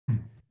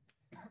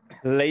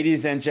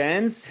Ladies and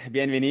gents,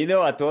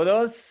 bienvenido a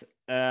todos.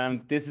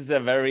 This is a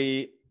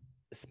very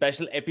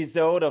special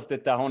episode of the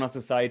Tahona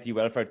Society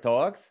Welfare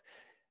Talks.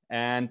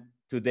 And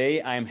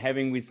today I'm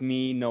having with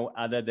me no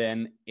other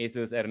than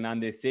Jesus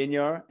Hernandez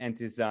Sr. and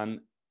his son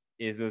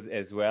Jesus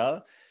as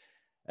well.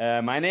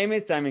 My name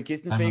is Simon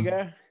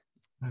Kissenfeger.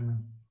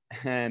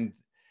 And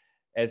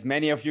as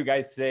many of you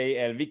guys say,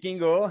 El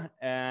Vikingo,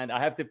 and I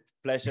have the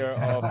pleasure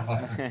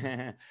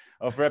of,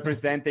 of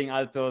representing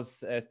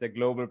ALTOS as the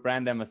global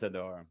brand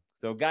ambassador.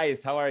 So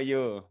guys, how are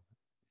you?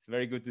 It's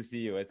very good to see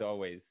you as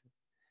always.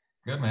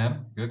 Good,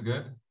 man.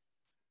 Good.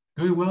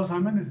 Doing well,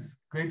 Simon.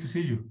 It's great to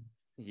see you.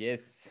 Yes.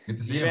 Good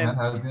to see you, man.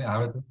 How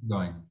are things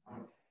going?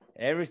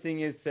 Everything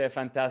is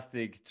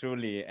fantastic,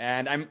 truly.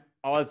 And I'm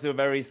also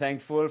very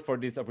thankful for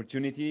this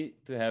opportunity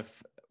to have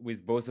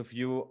with both of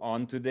you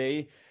on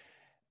today.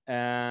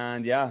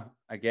 And yeah,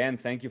 again,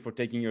 thank you for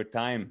taking your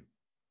time.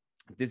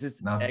 This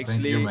is actually,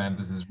 thank you, man.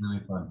 This is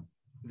really fun.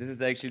 This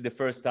is actually the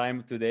first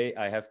time today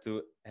I have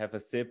to have a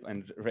sip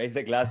and raise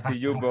a glass to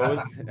you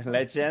both,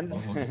 legends.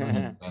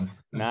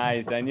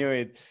 Nice, I knew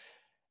it.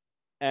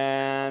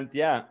 And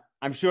yeah,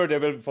 I'm sure they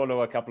will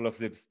follow a couple of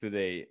sips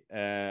today.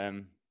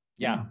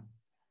 Yeah,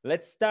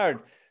 let's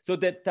start. So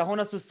the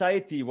Tahona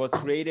Society was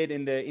created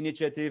in the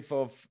initiative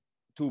of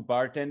two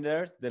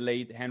bartenders, the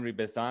late Henry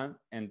Besant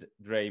and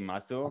Dre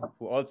Masso,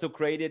 who also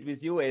created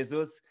with you,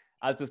 Jesus,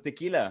 ALTOS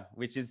Tequila,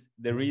 which is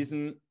the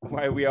reason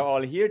why we are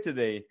all here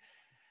today.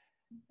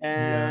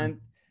 And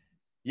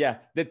yeah,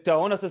 the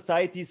Tahona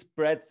Society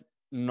spreads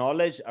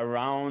knowledge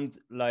around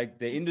like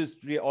the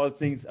industry, all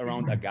things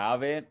around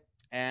agave,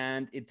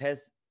 and it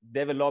has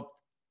developed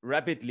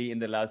rapidly in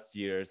the last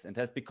years and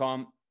has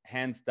become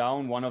hands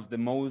down one of the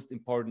most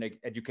important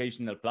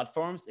educational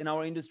platforms in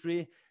our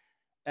industry.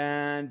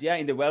 And yeah,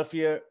 in the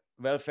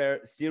welfare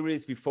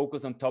series, we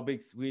focus on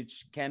topics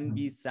which can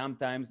be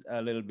sometimes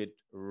a little bit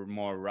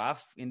more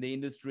rough in the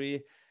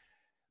industry.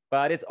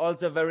 But it's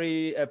also a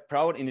very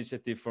proud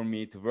initiative for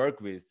me to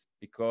work with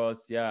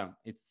because, yeah,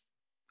 it's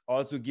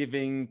also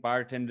giving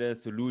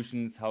bartenders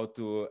solutions how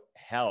to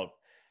help.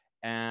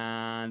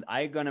 And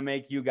I'm going to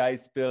make you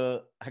guys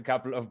spill a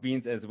couple of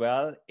beans as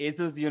well.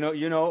 Jesus, you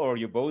know, or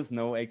you both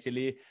know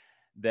actually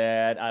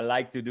that I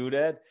like to do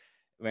that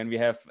when we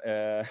have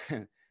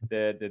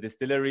the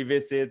distillery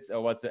visits or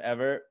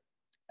whatsoever.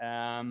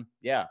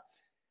 Yeah.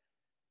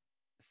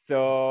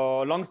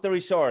 So long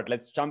story short,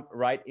 let's jump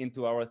right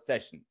into our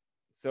session.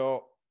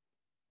 So,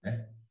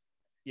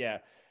 yeah,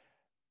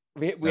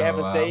 we have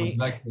a saying.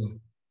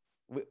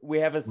 We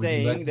have a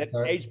saying that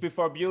age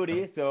before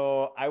beauty.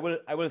 So I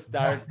will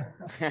start.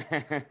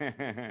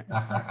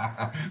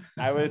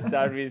 I will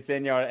start with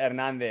Senor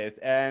Hernandez,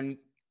 and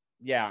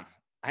yeah,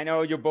 I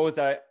know you both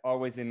are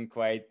always in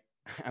quite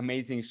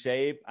amazing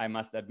shape, I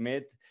must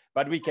admit.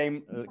 But we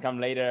come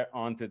later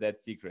on to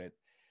that secret.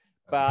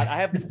 But I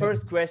have the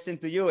first question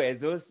to you,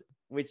 Jesus,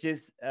 which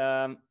is.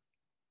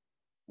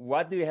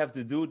 What do you have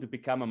to do to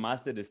become a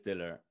master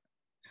distiller?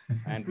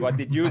 And what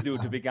did you do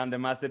to become the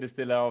master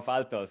distiller of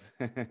ALTOS?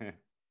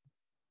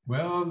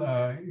 Well,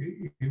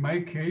 in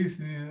my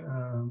case,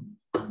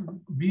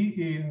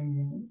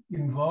 being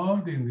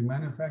involved in the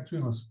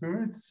manufacturing of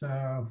spirits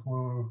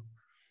for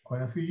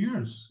quite a few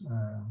years.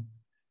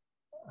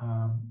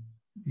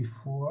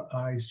 Before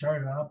I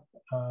started up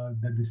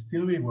the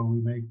distillery where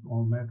we make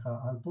Olmeca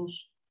ALTOS,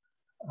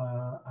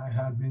 I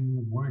have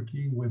been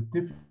working with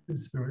different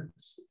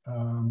spirits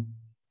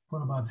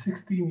for about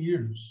 16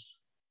 years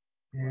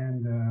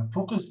and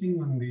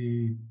focusing on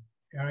the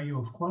area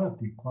of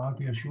quality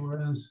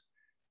assurance,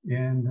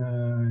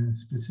 and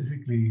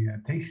specifically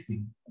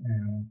tasting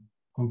and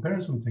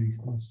comparison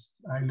tastings.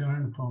 I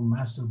learned from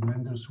master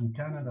blenders from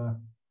Canada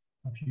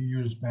a few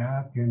years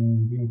back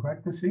and been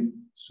practicing.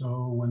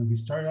 So when we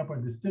started up our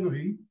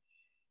distillery,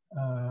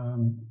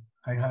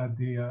 I had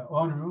the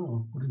honor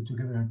of putting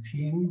together a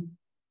team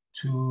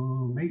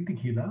to make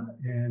tequila,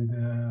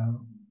 and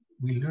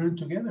we learned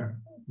together.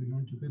 We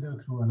learned together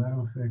through a lot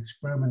of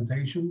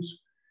experimentations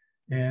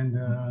and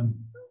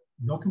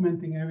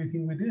documenting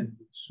everything we did,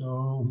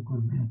 so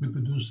we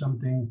could do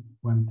something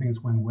when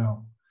things went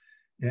well.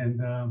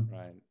 And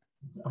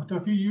after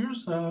a few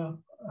years,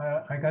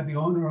 I got the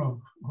honor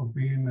of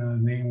being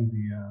named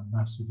the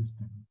master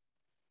distiller.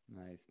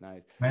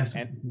 Nice.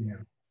 Master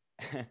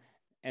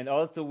and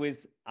also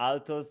with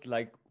ALTOS,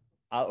 like,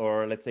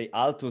 or let's say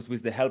ALTOS,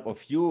 with the help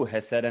of you,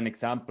 has set an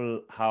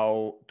example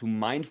how to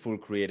mindful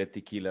create a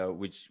tequila,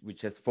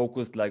 which has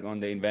focused like on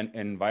the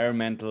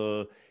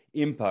environmental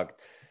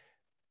impact.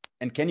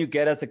 And can you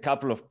get us a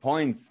couple of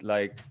points?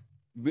 Like,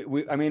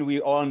 I mean,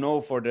 we all know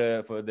for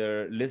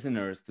the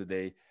listeners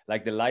today,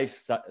 like the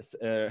life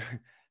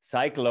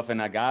cycle of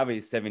an agave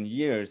is 7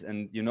 years,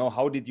 and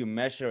how did you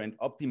measure and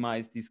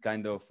optimize this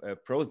kind of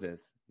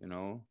process?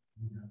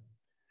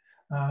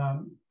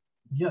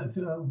 Yeah,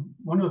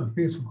 one of the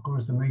things, of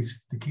course, that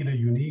makes tequila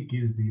unique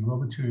is the raw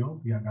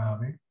material, the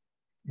agave.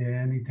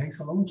 And it takes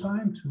a long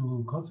time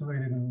to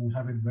cultivate it and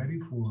have it ready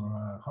for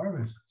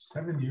harvest,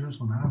 7 years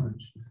on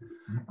average.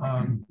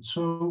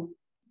 So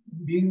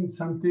being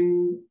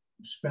something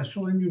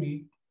special and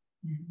unique,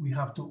 we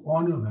have to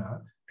honor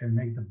that and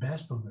make the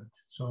best of it.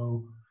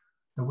 So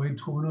the way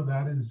to honor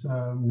that is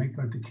make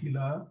our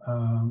tequila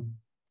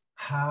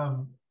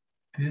have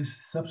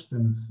this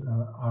substance,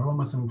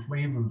 aromas and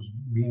flavors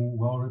being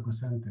well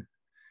represented.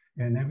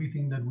 And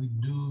everything that we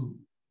do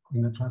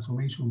in the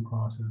transformation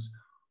process,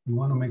 we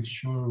want to make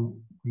sure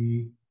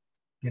we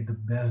get the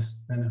best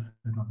benefit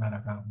of that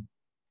agave.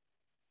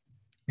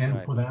 And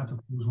Right. for that, of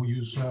course, we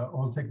use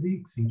all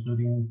techniques,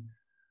 including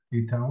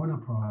the Tahona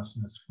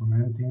process,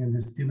 fermenting and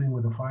distilling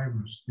with the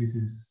fibers. This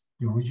is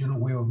the original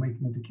way of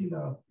making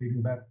tequila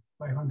dating back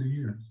 500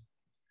 years.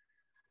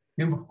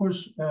 And of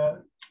course,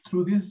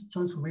 through this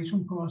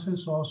transformation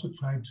process, also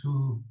try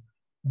to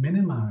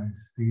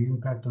minimize the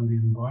impact on the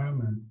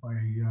environment by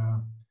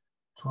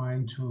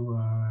trying to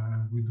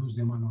reduce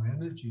the amount of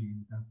energy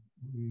that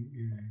we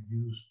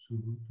use to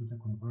the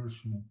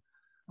conversion.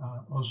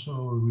 Also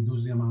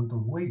reduce the amount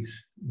of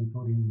waste,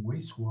 including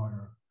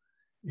wastewater.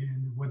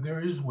 And when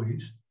there is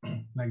waste,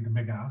 like the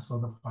bagasse or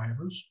the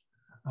fibers,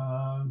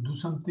 do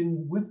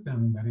something with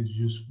them that is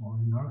useful.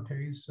 In our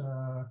case,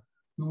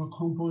 we were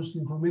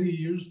composting for many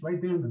years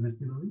right there in the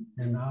distillery.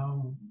 And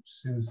now,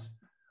 since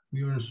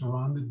we are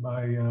surrounded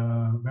by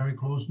very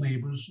close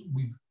neighbors,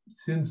 we've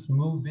since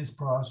moved this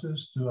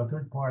process to a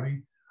third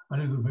party, a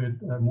little bit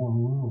more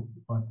rural,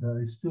 but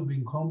it's still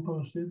being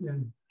composted,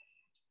 and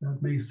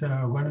that makes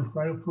organic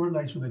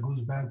fertilizer that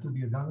goes back to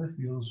the agave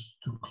fields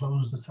to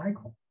close the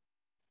cycle.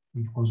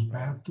 It goes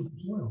back to the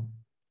soil.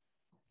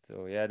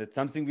 So yeah, that's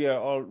something we are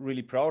all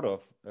really proud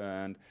of.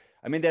 And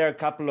I mean, there are a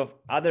couple of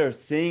other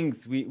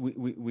things we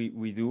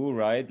do,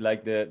 right?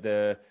 Like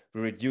we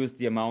reduce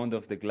the amount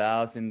of the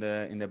glass in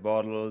the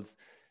bottles.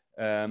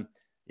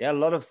 Yeah, a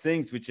lot of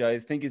things, which I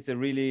think is a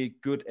really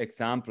good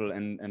example,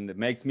 and it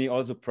makes me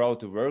also proud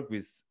to work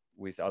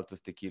with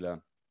Altos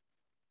Tequila.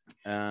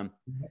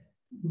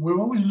 We're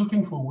always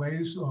looking for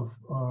ways of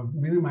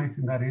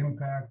minimizing that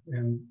impact.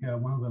 And yeah,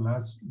 one of the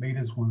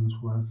latest ones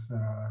was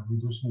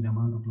reducing the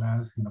amount of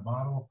glass in the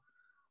bottle,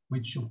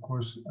 which of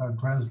course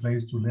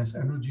translates to less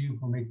energy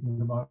for making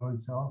the bottle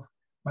itself,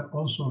 but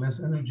also less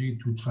energy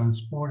to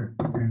transport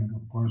it. And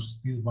of course,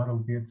 this bottle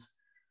gets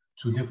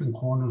to different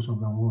corners of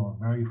the world,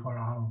 very far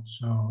out.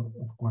 So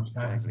of course,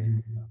 that has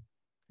been,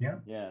 yeah.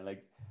 Yeah,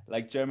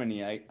 like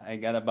Germany, I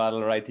got a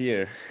bottle right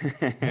here.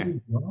 There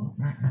you go.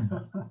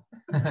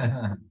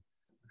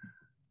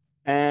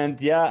 And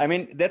yeah, I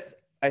mean,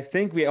 I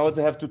think we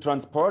also have to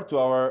transport to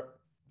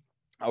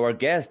our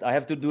guest. I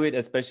have to do it,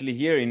 especially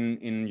here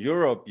in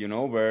Europe, you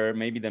know, where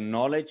maybe the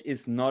knowledge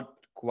is not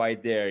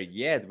quite there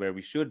yet, where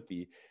we should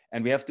be.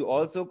 And we have to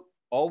also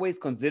always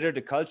consider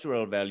the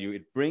cultural value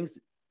it brings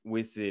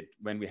with it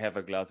when we have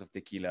a glass of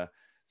tequila.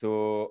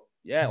 So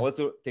yeah,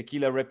 also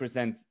tequila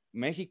represents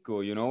Mexico,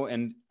 you know,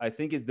 and I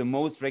think it's the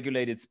most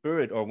regulated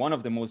spirit, or one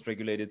of the most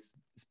regulated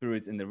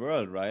spirits in the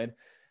world, right?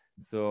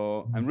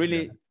 So I'm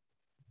really,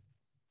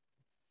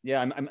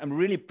 I'm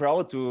really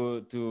proud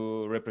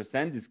to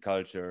represent this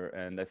culture.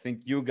 And I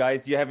think you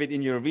guys, you have it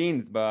in your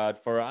veins,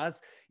 but for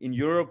us in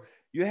Europe,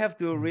 you have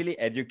to really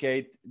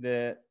educate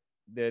the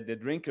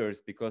drinkers,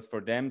 because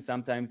for them,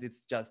 sometimes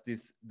it's just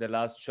the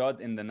last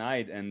shot in the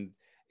night, and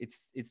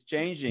it's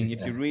changing.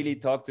 If you really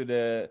talk to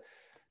the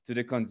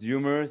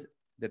consumers,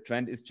 the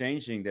trend is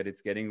changing, that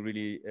it's getting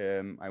really,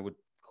 I would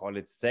call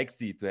it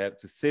sexy to have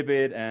to sip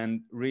it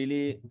and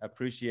really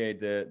appreciate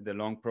the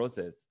long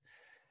process.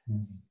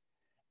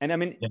 And I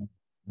mean,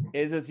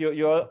 as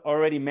you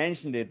already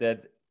mentioned it,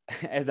 that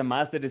as a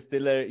master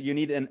distiller, you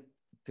need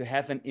to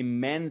have an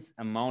immense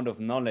amount of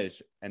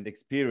knowledge and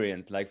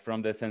experience, like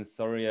from the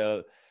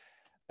sensorical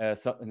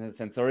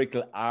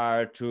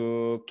art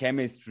to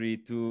chemistry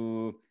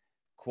to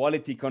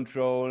quality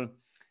control.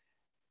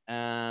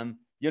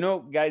 You know,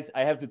 guys,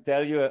 I have to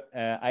tell you,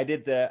 I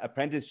did the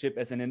apprenticeship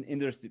as an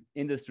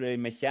industry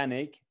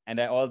mechanic, and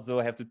I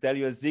also have to tell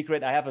you a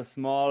secret. I have a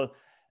small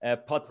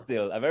pot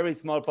still, a very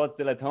small pot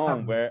still at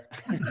home, where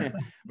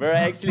where I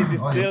actually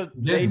distilled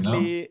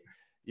lately.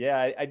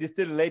 Yeah, I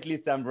distilled lately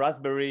some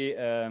raspberry,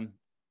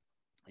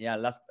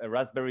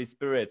 raspberry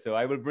spirit. So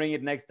I will bring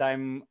it next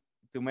time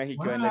to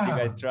Mexico and let you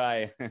guys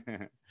try.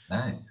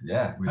 Nice,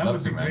 yeah, we'd That love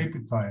would to, be great to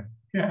try.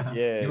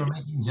 Yeah. You were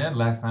making gin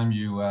last time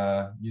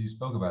you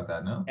spoke about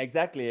that, no?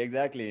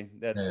 Exactly.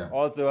 That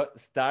also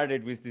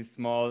started with this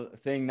small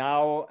thing.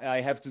 Now I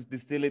have to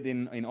distill it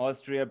in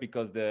Austria,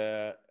 because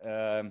the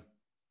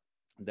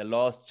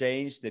laws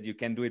changed, that you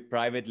can do it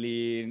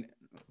privately,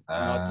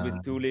 not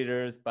with 2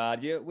 liters,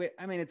 but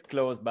I mean, it's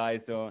close by,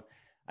 so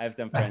I have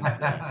some friends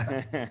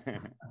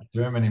there.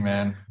 Germany,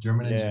 man,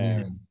 German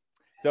engineering.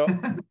 So,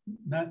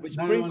 which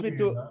brings me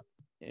to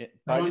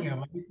not only a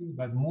Viking,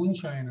 but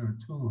moonshiner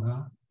too,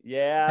 huh?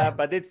 Yeah,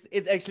 but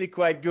it's actually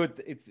quite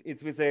good.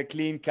 It's with a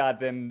clean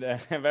cut and a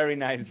very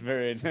nice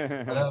spirit.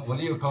 What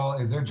do you call?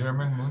 Is there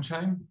German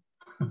moonshine?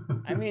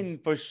 I mean,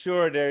 for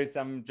sure there is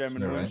some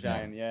German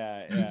moonshine.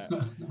 Right? Yeah.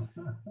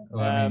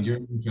 Well, I mean, your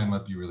moonshine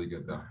must be really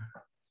good, though.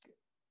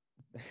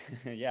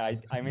 Yeah,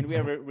 I mean, we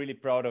are really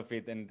proud of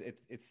it, and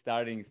it's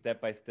starting step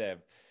by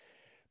step.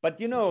 But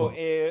you know,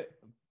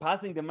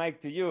 passing the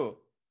mic to you,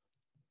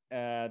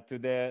 to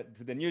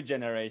the new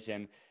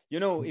generation. You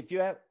know, if you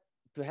have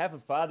to have a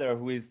father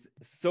who is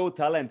so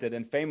talented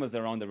and famous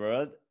around the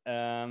world,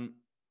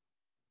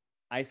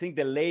 I think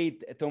the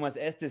late Thomas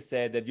Estes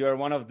said that you are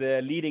one of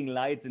the leading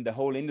lights in the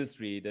whole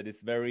industry that is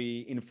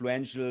very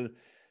influential,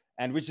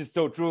 and which is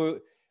so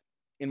true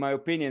in my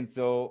opinion.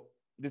 So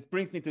this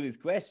brings me to this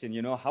question,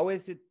 you know, how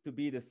is it to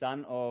be the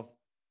son of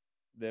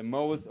the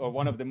most, or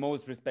one of the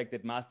most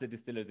respected master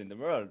distillers in the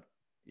world?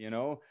 You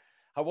know,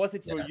 how was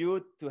it for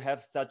you to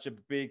have such a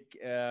big,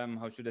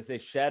 how should I say,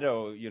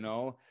 shadow, you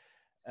know?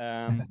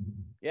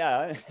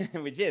 Yeah,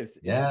 which is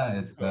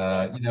it's true,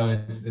 right? you know,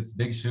 it's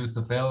big shoes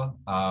to fill.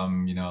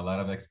 You know, a lot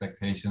of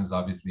expectations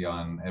obviously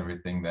on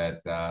everything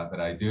that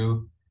that I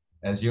do.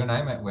 As you and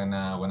I met when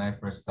I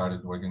first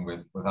started working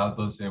with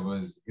Altos, it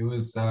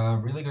was a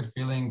really good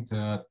feeling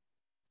to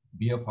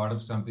be a part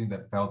of something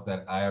that felt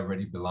that I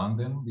already belonged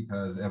in,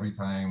 because every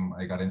time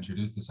I got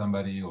introduced to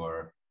somebody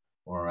or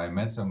I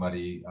met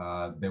somebody,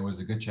 there was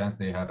a good chance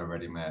they had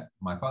already met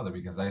my father,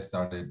 because I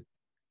started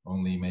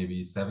only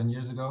maybe 7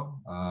 years ago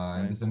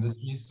in this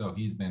industry. So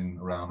he's been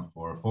around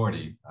for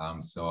 40.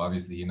 So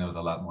obviously he knows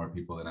a lot more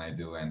people than I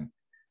do.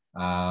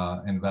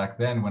 And back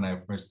then when I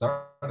first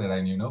started,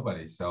 I knew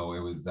nobody. So it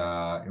was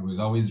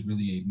always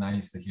really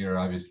nice to hear,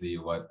 obviously,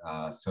 what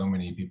so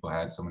many people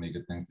had so many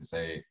good things to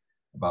say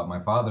about my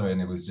father.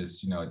 And it was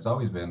just, you know, it's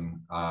always been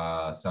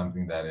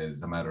something that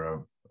is a matter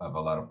of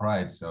a lot of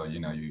pride. So, you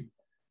know, you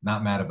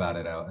not mad about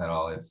it at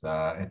all. It's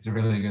a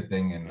really good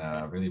thing,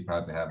 and really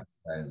proud to have this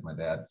guy as my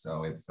dad.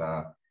 So it's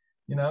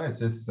you know, it's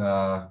just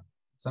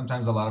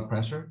sometimes a lot of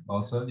pressure.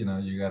 Also, you know,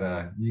 you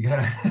gotta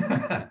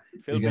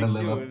Fill you gotta big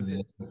live up to shoes. the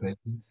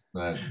expectations.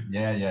 But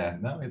yeah,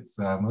 no, it's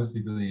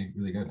mostly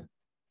really good.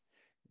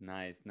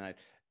 Nice, nice.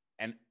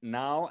 And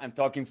now I'm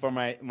talking for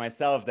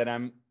myself that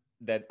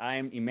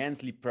I'm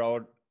immensely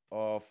proud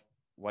of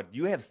what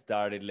you have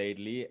started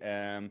lately,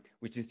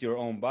 which is your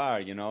own bar.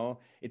 You know,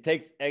 it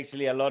takes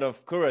actually a lot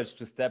of courage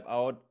to step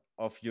out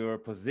of your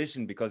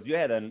position, because you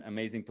had an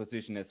amazing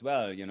position as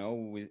well. You know,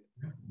 with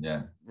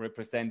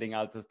representing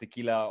Altos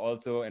Tequila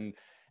also, and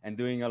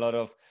doing a lot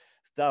of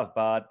stuff.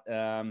 But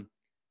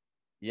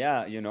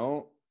yeah, you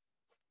know,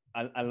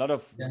 a lot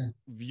of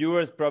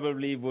viewers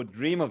probably would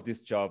dream of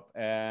this job,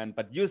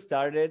 but you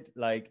started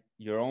like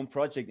your own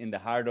project in the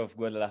heart of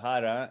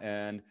Guadalajara,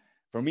 and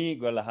for me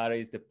Guadalajara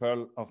is the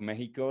pearl of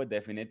Mexico,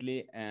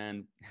 definitely,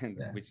 and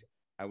which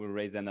I will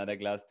raise another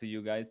glass to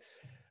you guys.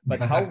 But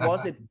how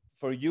was it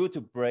for you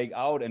to break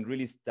out and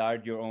really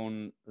start your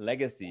own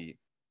legacy?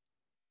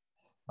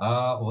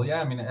 Well,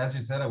 yeah, I mean, as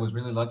you said, I was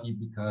really lucky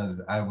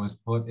because I was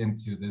put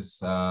into this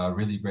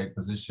really great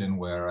position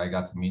where I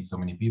got to meet so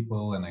many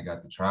people, and I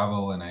got to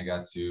travel, and I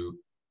got to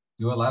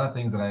do a lot of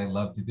things that I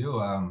love to do.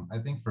 I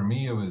think for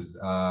me, it was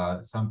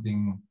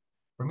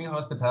for me,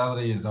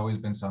 hospitality has always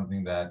been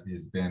something that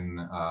has been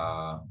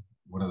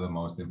one of the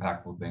most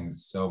impactful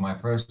things. So my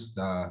first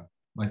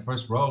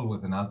role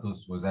with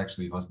Altos was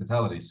actually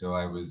hospitality. So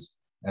I was,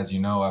 as you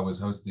know, I was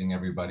hosting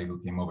everybody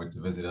who came over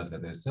to visit us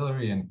at the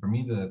distillery. And for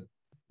me, the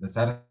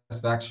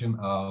satisfaction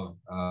of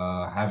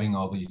having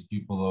all these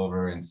people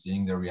over and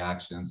seeing their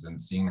reactions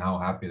and seeing how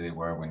happy they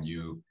were when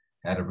you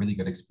had a really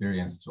good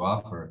experience to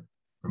offer,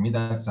 for me,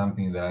 that's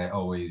something that I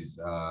always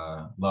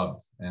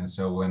loved. And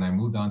so when I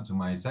moved on to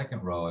my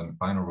second role and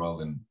final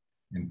role in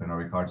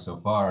Pernod Ricard so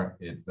far,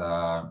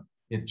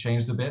 it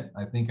changed a bit.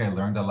 I think I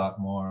learned a lot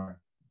more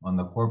on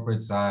the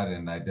corporate side,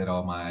 and I did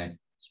all my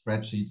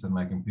spreadsheets on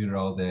my computer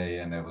all day,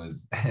 and it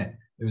was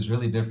it was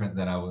really different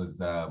than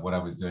what I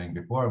was doing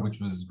before, which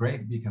was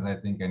great because I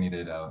think I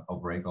needed a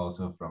break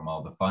also from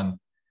all the fun.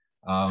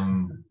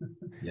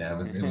 Yeah, it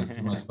was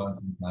too much fun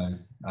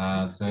sometimes.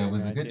 So it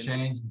was a good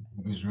change.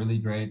 It was really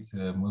great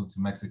to move to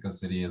Mexico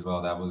City as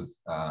well. That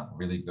was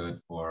really good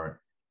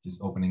for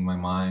just opening my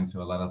mind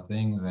to a lot of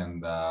things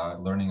and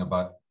learning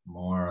about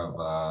more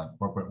of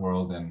corporate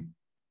world.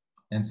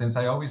 And since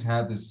I always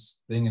had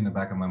this thing in the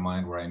back of my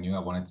mind where I knew I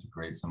wanted to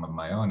create some of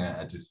my own,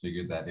 I just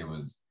figured that it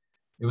was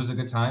a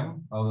good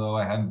time. Although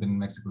I hadn't been in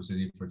Mexico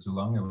City for too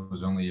long, it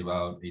was only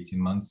about 18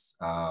 months.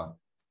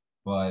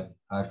 But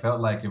I felt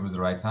like it was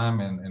the right time.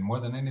 And more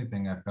than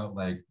anything, I felt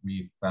like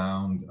we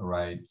found a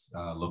right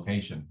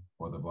location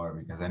for the bar,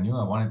 because I knew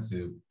I wanted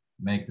to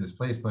make this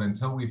place. But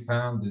until we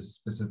found this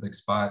specific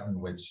spot in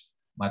which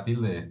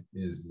Matilde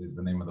is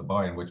the name of the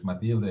bar, in which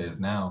Matilde is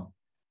now,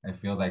 I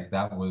feel like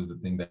that was the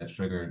thing that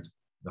triggered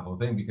the whole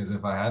thing. Because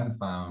if I hadn't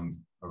found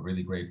a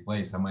really great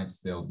place, I might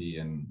still be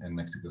in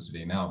Mexico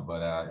City now.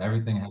 But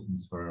everything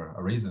happens for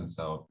a reason.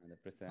 So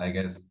 100%. I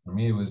guess for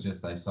me, it was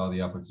just I saw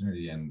the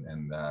opportunity,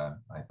 and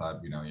I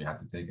thought, you know, you have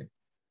to take it.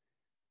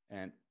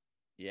 And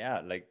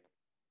yeah, like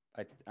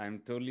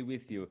I'm totally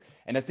with you.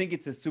 And I think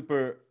it's a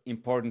super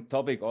important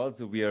topic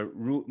also. We are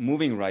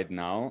moving right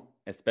now,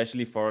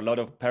 especially for a lot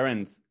of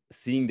parents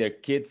seeing their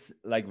kids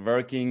like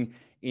working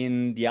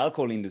in the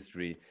alcohol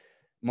industry,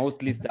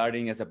 mostly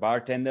starting as a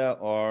bartender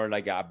or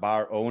like a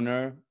bar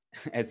owner,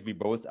 as we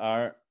both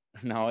are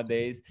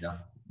nowadays. Yeah.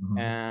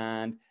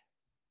 And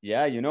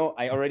Yeah, you know,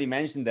 I already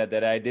mentioned that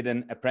I did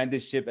an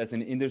apprenticeship as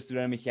an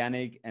industrial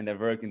mechanic, and I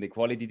worked in the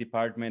quality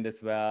department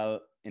as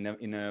well in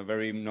a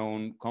very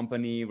known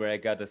company where I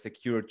got a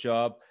secure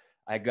job.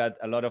 I got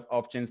a lot of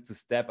options to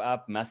step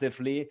up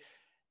massively.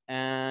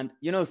 And,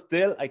 you know,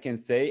 still I can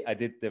say I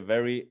did the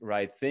very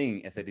right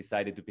thing as I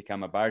decided to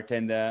become a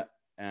bartender,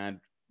 and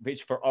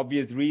which for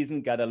obvious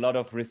reason got a lot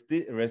of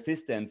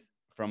resistance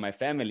from my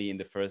family in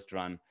the first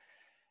run.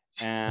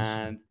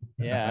 And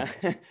yeah,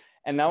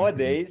 and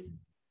nowadays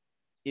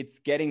it's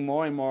getting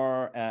more and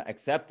more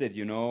accepted,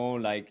 you know,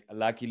 like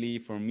luckily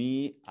for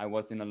me, I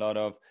was in a lot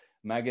of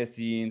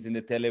magazines, in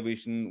the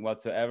television,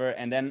 whatsoever.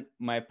 And then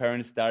my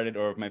parents started,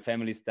 or my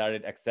family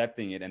started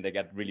accepting it, and they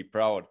got really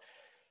proud.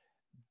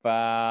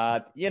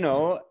 But, you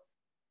know,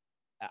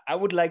 I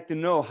would like to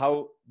know,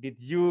 how did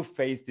you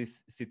face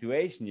this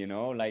situation, you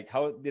know, like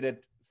how did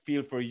it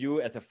feel for you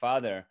as a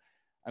father?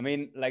 I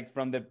mean, like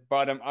from the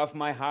bottom of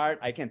my heart,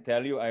 I can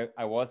tell you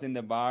I was in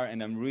the bar,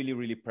 and I'm really,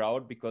 really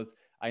proud because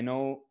I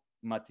know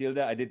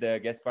Matilda, I did the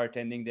guest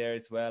bartending there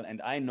as well.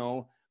 And I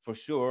know for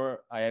sure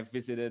I have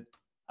visited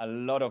a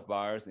lot of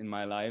bars in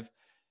my life.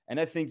 And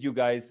I think you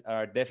guys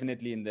are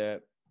definitely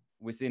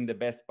within the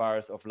best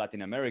bars of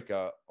Latin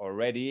America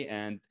already.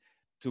 And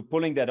to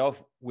pulling that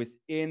off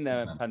within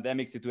a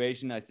pandemic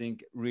situation, I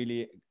think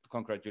really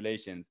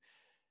congratulations.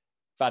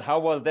 But how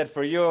was that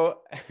for you,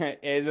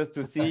 Jesus,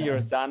 to see your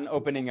son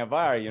opening a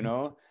bar, you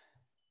know?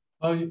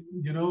 Well,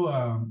 you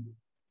know,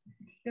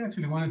 he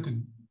actually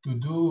wanted to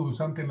do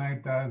something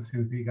like that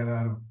since he got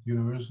out of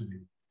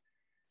university.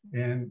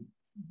 And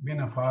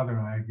being a father,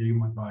 I gave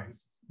him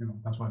advice. You know,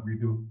 that's what we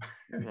do.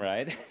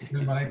 Right.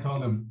 This is what I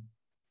told him.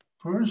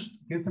 First,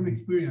 get some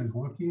experience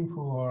working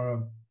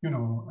for, you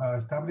know, an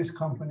established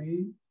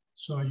company.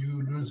 So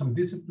you learn some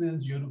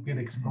disciplines, you get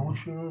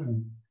exposure.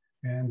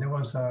 And there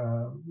was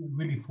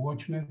really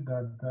fortunate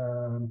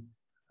that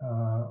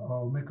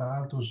Omega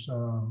Altos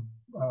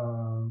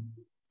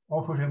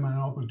offered him an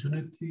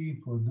opportunity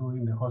for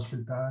doing the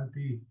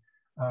hospitality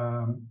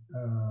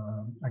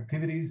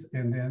activities,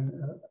 and then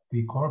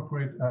the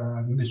corporate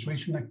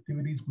administration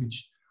activities,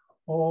 which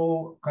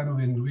all kind of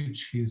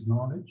enrich his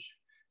knowledge.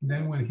 And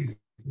then when he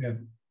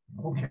said,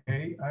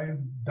 okay,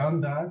 I've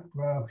done that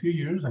for a few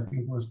years, I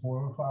think it was 4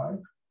 or 5,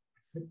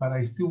 but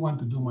I still want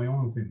to do my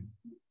own thing.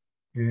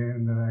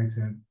 And I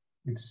said,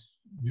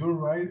 you're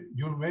right,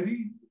 you're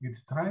ready,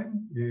 it's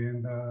time.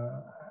 And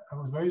I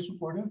was very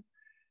supportive.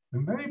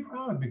 I'm very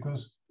proud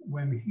because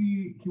when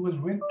he was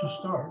ready to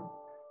start,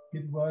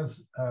 it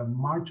was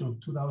March of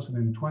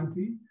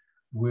 2020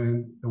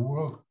 when the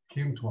world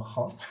came to a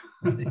halt.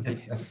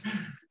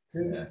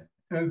 Yeah.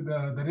 And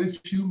the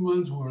next few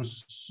months were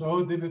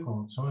so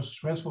difficult, so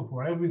stressful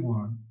for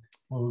everyone,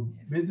 for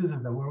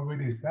businesses that were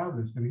already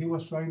established. And he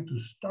was trying to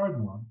start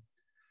one.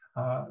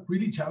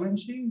 Really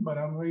challenging, but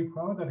I'm very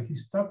proud that he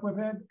stuck with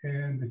it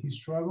and he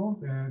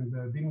struggled and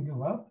didn't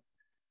give up.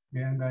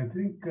 And I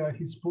think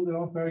he's pulled it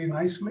off very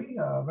nicely.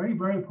 Very,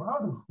 very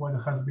proud of what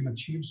has been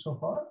achieved so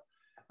far.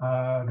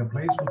 The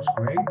place looks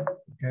great,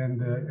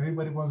 and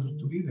everybody wants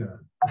to be there.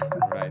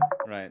 Right,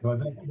 right. So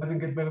that doesn't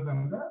get better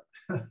than that.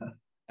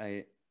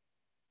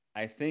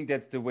 I think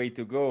that's the way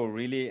to go,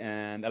 really.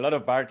 And a lot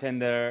of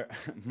bartender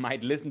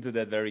might listen to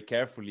that very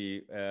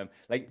carefully.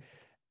 Like,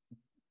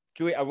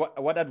 Joey,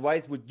 what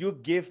advice would you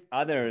give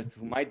others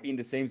who might be in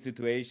the same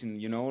situation,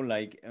 you know,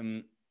 like,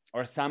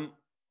 or some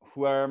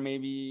who are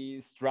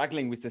maybe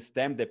struggling with the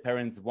STEM their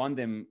parents want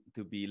them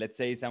to be? Let's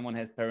say someone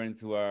has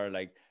parents who are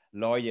like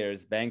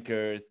lawyers,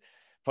 bankers,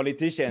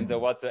 politicians, or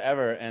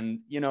whatsoever, and,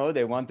 you know,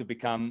 they want to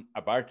become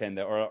a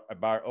bartender or a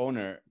bar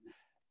owner.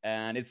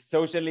 And it's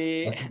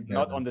socially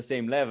not on the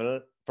same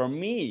level. For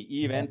me,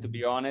 even, to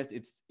be honest,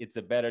 it's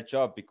a better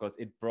job because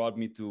it brought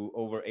me to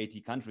over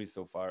 80 countries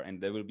so far,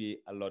 and there will be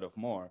a lot of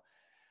more.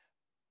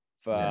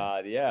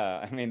 But yeah,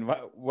 I mean,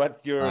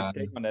 what's your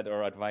take on that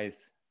or advice?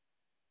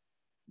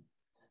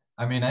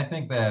 I mean, I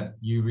think that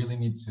you really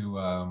need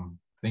to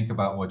think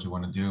about what you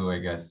want to do, I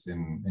guess,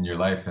 in your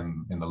life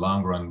and in the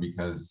long run,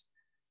 because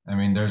I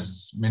mean,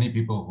 there's many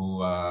people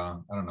who, I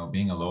don't know,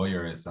 being a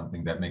lawyer is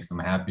something that makes them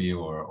happy,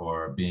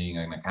 or being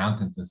an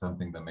accountant is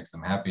something that makes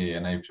them happy.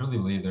 And I truly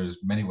believe there's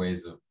many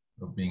ways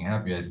of being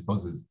happy. I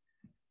suppose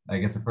I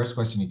guess the first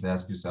question you need to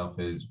ask yourself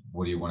is,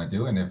 what do you want to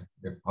do? And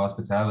if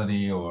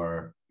hospitality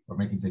or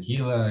making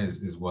tequila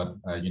is what,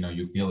 you know,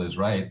 you feel is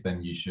right,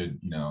 then you should,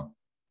 you know,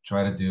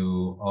 try to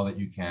do all that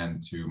you can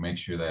to make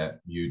sure that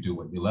you do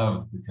what you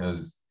love,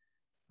 because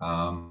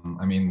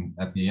I mean,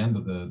 at the end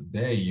of the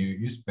day,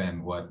 you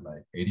spend what,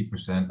 like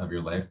 80% of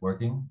your life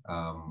working.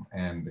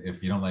 And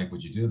if you don't like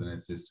what you do, then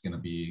it's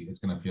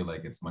gonna feel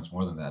like it's much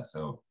more than that.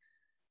 So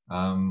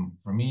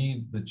for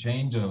me, the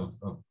change of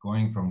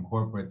going from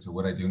corporate to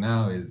what I do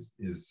now is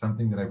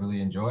something that I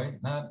really enjoy.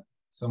 Not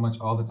so much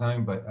all the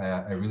time, but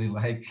I really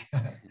like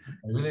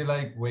I really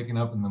like waking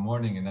up in the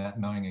morning and not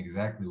knowing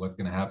exactly what's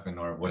going to happen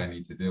or what I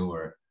need to do,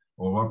 or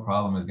what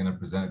problem is going to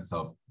present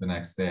itself the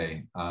next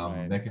day.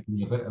 That can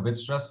be a bit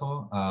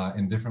stressful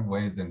in different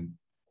ways than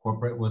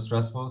corporate was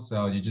stressful.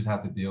 So you just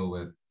have to deal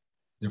with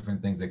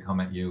different things that come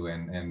at you,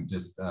 and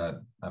just I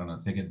don't know,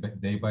 take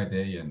it day by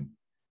day and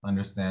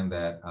understand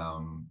that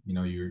you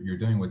know, you're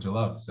doing what you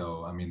love.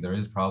 So I mean, there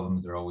is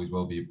problems, there always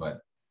will be, but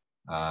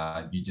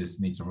you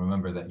just need to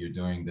remember that you're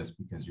doing this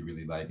because you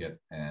really like it,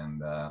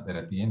 and that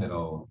at the end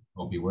it'll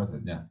be worth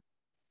it. Yeah.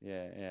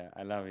 Yeah,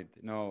 I love it.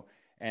 No,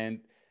 and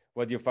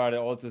what your father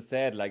also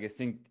said, like I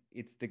think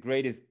it's the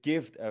greatest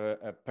gift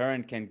a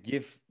parent can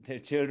give their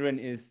children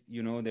is,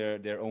 you know,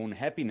 their own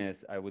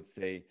happiness, I would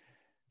say.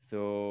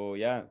 So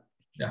yeah,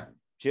 Yeah.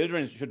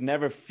 children should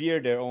never fear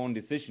their own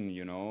decision,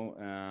 you know,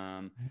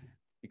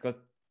 because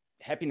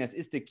happiness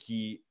is the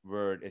key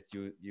word, as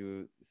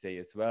you say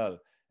as well,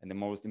 and the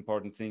most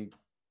important thing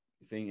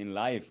in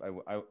life.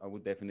 I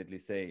would definitely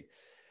say.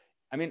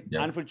 I mean,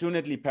 Yeah.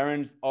 unfortunately,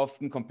 parents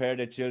often compare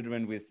their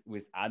children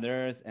with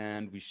others,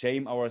 and we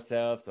shame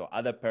ourselves or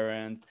other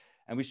parents,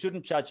 and we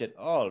shouldn't judge at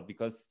all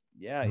because,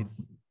 yeah, it's.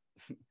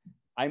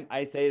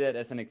 I say that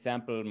as an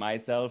example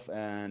myself,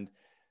 and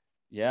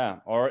yeah,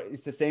 or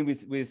it's the same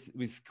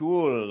with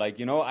school. Like,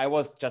 you know, I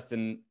was just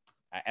an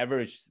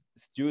average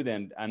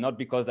student, and not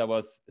because I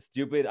was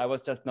stupid. I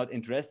was just not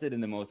interested in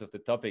the most of the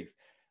topics.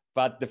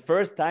 But the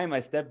first time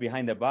I stepped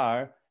behind a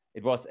bar,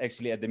 it was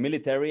actually at the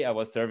military. I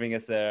was serving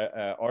as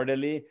a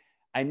orderly.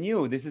 I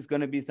knew this is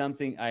going to be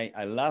something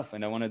I love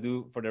and I want to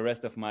do for the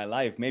rest of my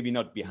life. Maybe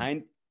not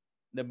behind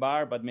the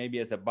bar, but maybe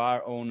as a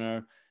bar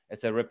owner,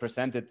 as a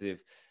representative.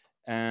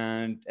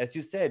 And as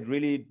you said,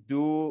 really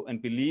do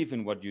and believe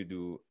in what you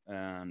do.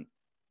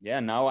 Yeah,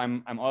 now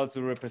I'm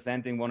also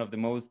representing one of the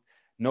most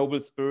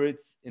noble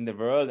spirits in the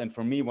world, and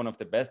for me, one of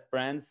the best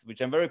brands, which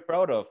I'm very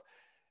proud of.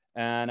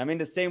 And I mean,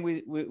 the same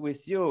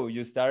with you.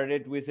 You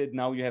started with it.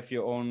 Now you have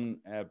your own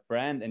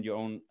brand and your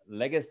own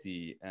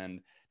legacy.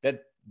 And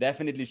that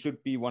definitely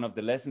should be one of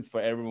the lessons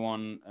for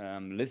everyone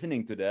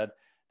listening to that,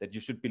 that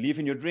you should believe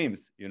in your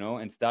dreams, you know,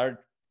 and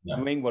start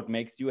doing what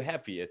makes you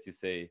happy, as you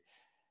say.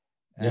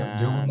 Yeah,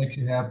 do what makes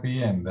you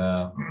happy, and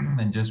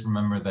and just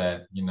remember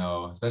that, you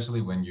know,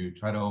 especially when you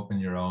try to open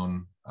your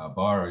own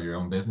bar or your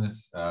own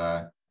business,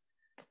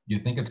 you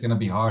think it's going to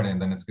be hard,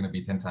 and then it's going to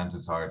be 10 times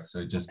as hard.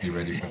 So just be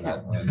ready for that.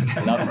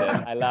 I love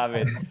that. I love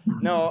it.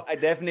 No, I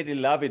definitely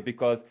love it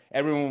because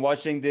everyone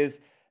watching this,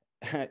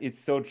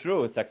 it's so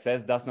true.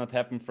 Success does not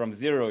happen from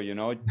zero, you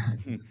know.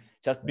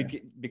 Just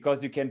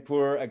because you can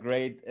pour a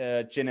great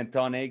gin and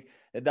tonic,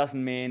 that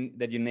doesn't mean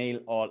that you nail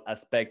all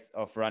aspects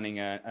of running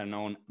an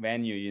own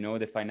venue, you know,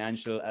 the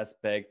financial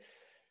aspect,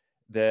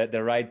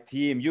 the right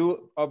team.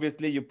 You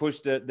obviously you push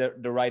the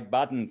right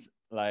buttons.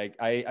 Like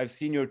I've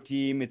seen your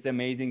team. It's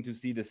amazing to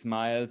see the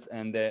smiles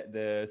and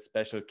the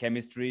special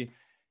chemistry.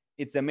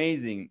 It's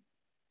amazing.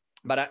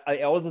 But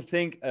I also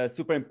think a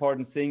super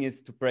important thing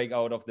is to break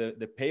out of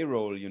the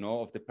payroll, you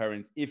know, of the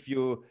parents. If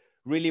you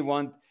really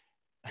want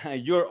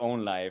your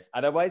own life,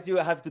 otherwise you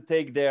have to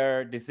take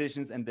their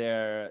decisions and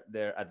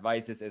their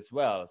advices as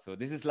well. So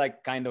this is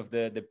like kind of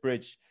the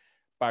bridge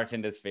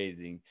bartenders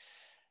facing.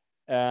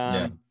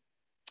 Yeah,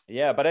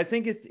 but I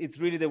think it's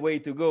really the way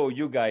to go.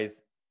 You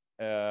guys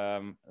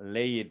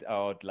lay it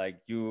out,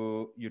 like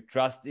you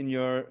trust in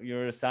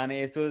your son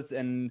Jesus,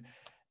 and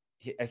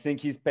I think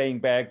he's paying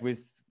back with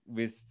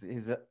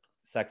his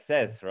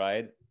success,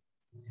 right?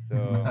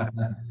 So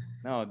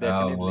no,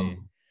 definitely. Well,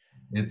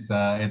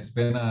 it's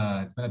been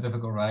a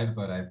difficult ride,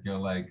 but I feel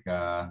like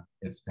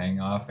it's paying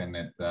off, and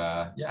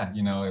yeah,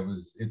 you know,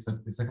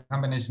 it's a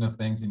combination of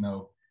things. You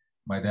know,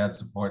 my dad's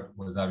support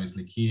was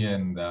obviously key,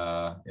 and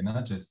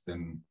not just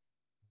in,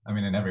 I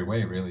mean, in every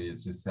way, really.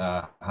 It's just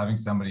having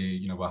somebody,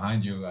 you know,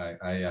 behind you.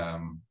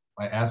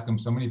 I ask him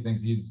so many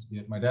things.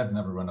 My dad's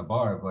never run a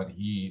bar, but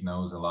he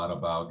knows a lot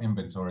about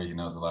inventory. He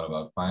knows a lot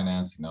about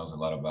finance. He knows a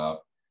lot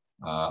about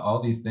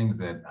all these things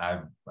that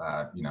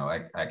you know,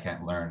 I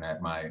can't learn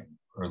at my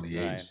early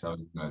age. So,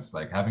 you know, it's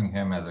like having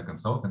him as a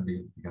consultant,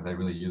 because I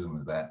really use him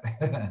as that.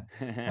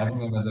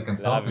 Having him as a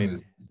consultant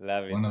is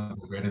one of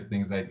the greatest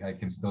things I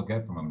can still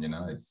get from him. You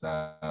know, it's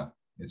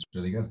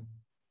really good.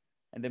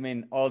 And I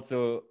mean,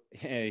 also,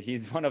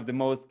 he's one of the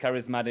most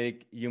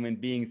charismatic human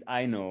beings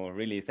I know,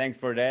 really. Thanks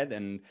for that,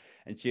 and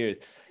cheers.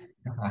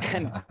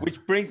 And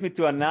which brings me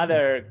to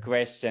another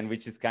question,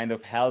 which is kind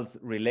of health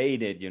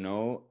related, you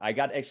know. I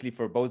got actually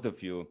for both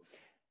of you,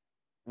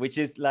 which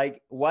is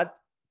like, what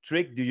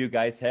trick do you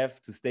guys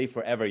have to stay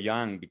forever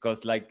young?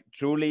 Because like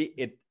truly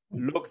it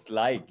looks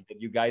like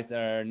that you guys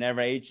are never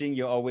aging.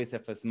 You always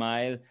have a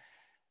smile.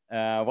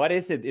 What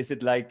is it? Is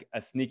it like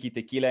a sneaky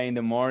tequila in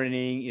the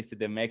morning? Is it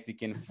the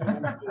Mexican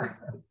food?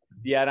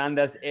 The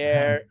Hernandez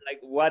air? Like,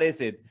 what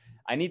is it?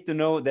 I need to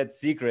know that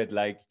secret.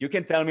 Like, you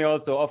can tell me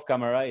also off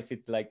camera if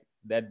it's like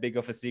that big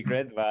of a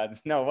secret, but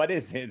no, what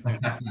is it?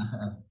 I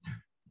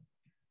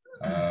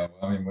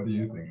mean, what do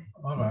you think?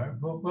 All right.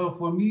 Well,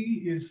 for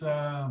me, is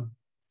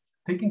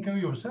taking care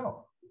of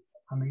yourself.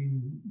 I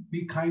mean,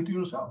 be kind to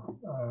yourself.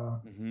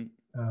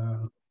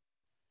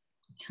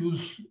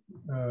 Choose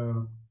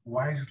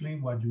wisely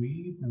what you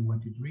eat and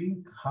what you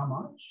drink, how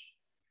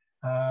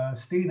much.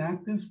 Staying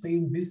active,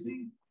 staying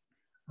busy.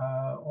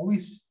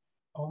 Always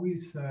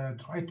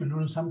try to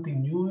learn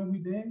something new every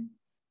day.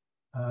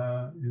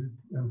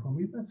 And for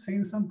me, that's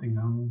saying something.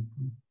 I'm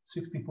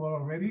 64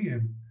 already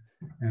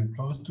and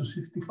close to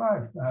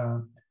 65.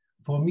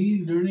 For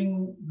me,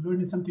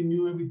 learning something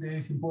new every day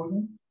is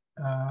important.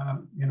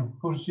 Of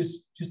course,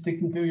 just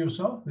taking care of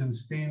yourself and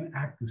staying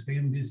active,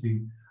 staying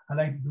busy. I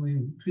like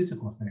doing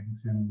physical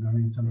things and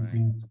learning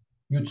something,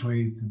 new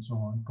trades and so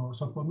on.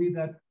 So for me,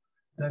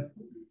 that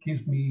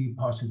keeps me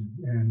positive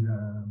and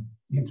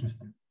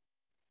interested.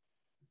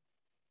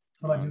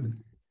 How about you?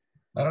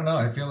 I don't know.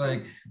 I feel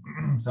like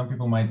some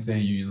people might say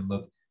you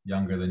look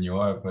younger than you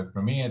are, but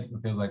for me, it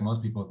feels like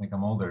most people think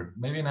I'm older.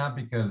 Maybe not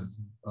because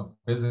of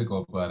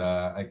physical, but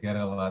I get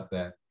a lot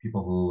that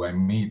people who I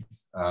meet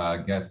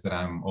guess that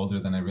I'm older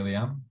than I really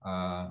am.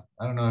 I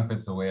don't know if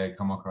it's a way I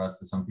come across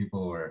to some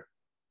people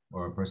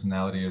or a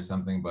personality or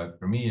something, but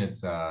for me,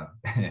 it's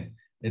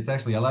it's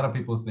actually a lot of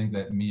people think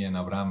that me and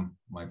Abram,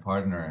 my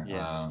partner,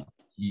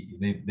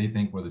 they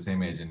think we're the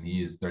same age, and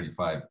he is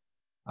 35.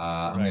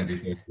 I'm going to be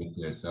 30 this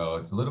year, so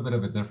it's a little bit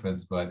of a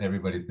difference, but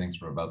everybody thinks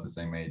we're about the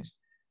same age.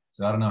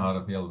 So I don't know how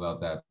to feel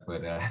about that,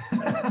 but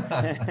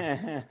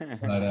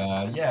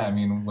yeah, I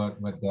mean,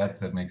 what Dad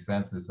said makes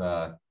sense. Is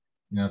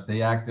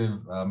stay active.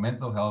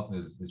 Mental health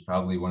is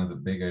probably one of the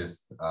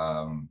biggest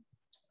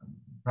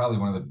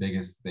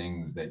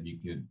things that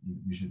you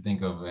should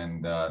think of,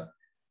 and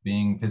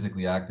being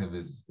physically active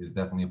is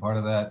definitely a part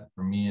of that.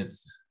 For me,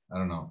 it's, I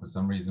don't know, for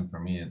some reason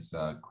for me it's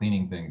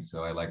cleaning things.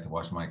 So I like to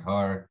wash my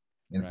car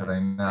inside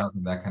and out,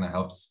 and that kind of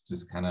helps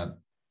just kind of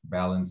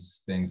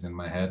balance things in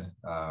my head.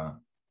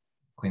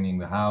 Cleaning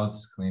the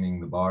house, cleaning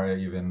the bar,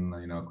 even,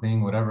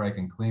 cleaning whatever I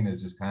can clean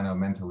is just kind of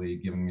mentally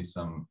giving me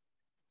some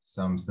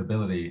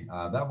stability.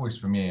 That works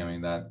for me. I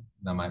mean, that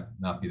might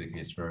not be the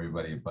case for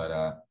everybody,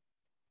 but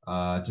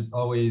just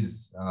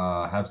always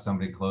have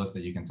somebody close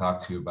that you can talk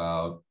to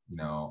about,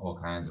 all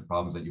kinds of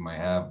problems that you might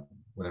have,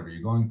 whatever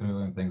you're going through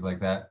and things like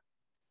that.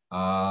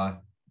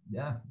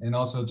 Yeah, and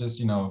also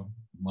just,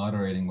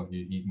 moderating what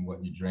you eat and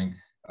what you drink.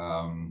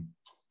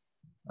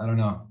 I don't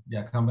know.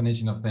 Yeah,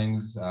 combination of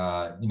things.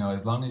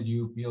 As long as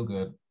you feel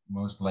good,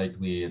 most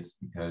likely it's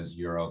because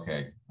you're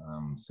okay.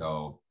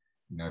 So,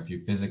 if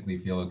you physically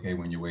feel okay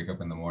when you wake up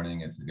in the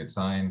morning, it's a good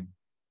sign.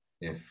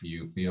 If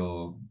you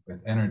feel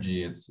with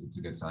energy, it's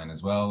a good sign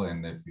as well.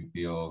 And if you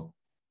feel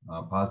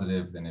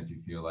positive, and if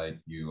you feel like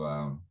you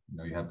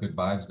have good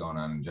vibes going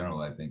on in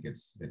general, I think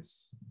it's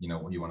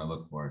what you want to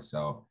look for.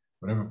 So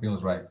whatever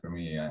feels right for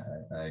me,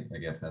 I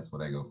guess that's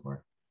what I go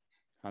for.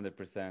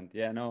 100%.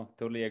 Yeah, no,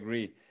 totally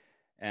agree.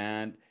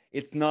 And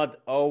it's not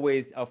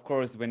always, of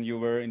course, when you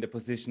were in the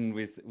position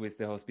with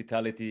the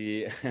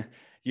hospitality,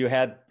 you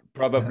had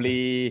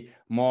probably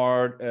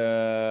more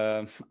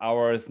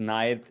hours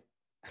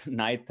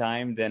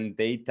nighttime than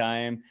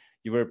daytime.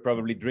 You were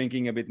probably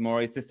drinking a bit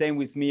more. It's the same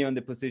with me on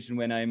the position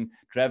when I'm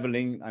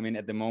traveling. I mean,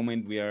 at the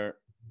moment we are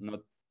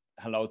not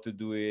allowed to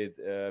do it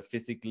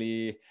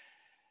physically,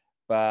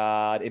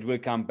 but it will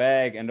come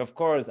back. And of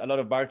course, a lot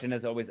of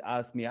bartenders always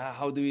ask me,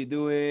 how do you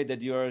do it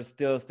that you are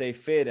still stay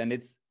fit? And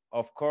it's,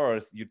 of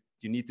course, you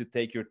need to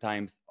take your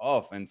times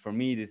off. And for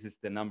me, this is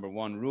the number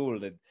one rule,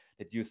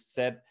 that you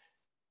set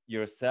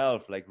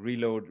yourself, like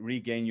reload,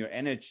 regain your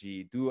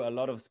energy, do a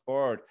lot of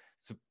sport,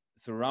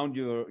 surround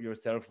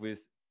yourself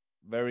with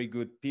very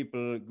good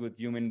people, good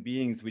human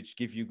beings, which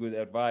give you good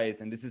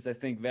advice. And this is, I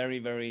think, very,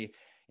 very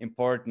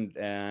important,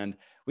 and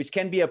which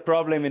can be a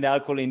problem in the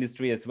alcohol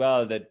industry as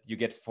well, that you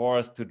get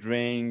forced to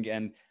drink.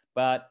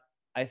 But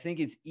I think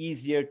it's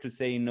easier to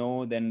say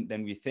no than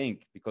we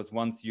think, because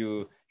once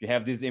you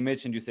have this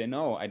image and you say,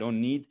 no, I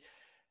don't need,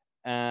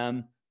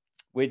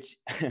 which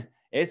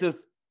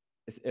Jesus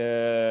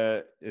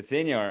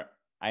Senior,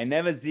 I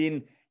never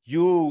seen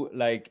you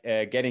like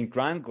getting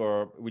drunk,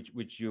 or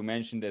which you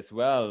mentioned as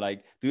well.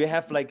 Like, do you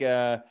have like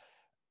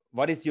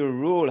what is your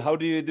rule? How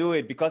do you do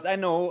it? Because I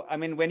know, I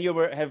mean, when you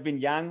have been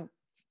young,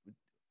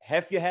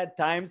 have you had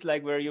times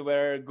like where you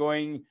were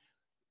going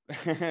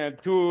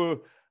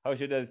too, how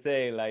should I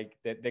say, like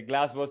the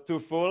glass was too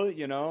full,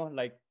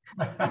 like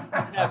it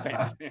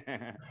happens.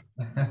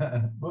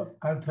 Well,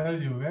 I'll tell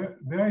you,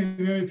 very,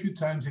 very few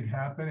times it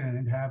happened,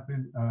 and it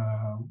happened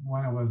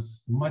when I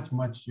was much,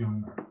 much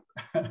younger.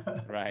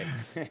 Right.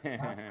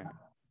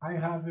 I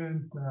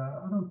haven't,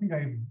 I don't think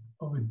I've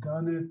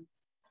overdone it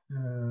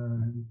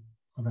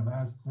for the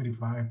last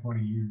 35,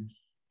 40 years.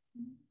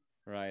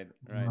 Right.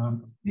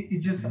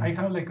 It just, I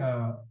have like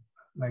a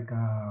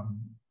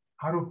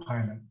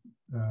autopilot.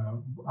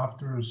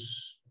 After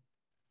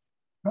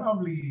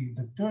probably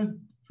the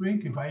third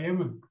drink, if I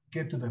ever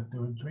get to the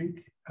third drink,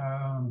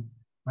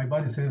 my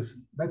body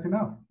says that's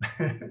enough,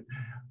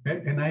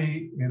 and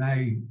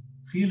I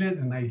feel it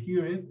and I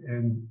hear it,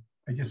 and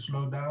I just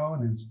slow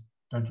down and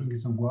start drinking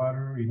some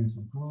water, eating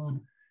some food,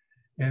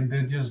 and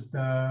then just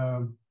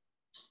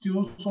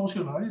still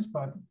socialize,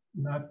 but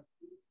not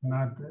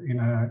in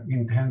an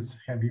intense,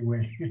 heavy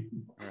way.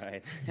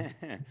 Right.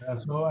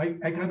 So I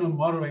kind of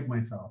moderate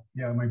myself.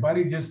 Yeah, my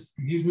body just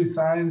gives me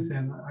signs,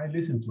 and I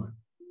listen to it.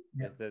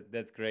 Yeah.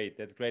 That's great.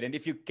 That's great. And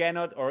if you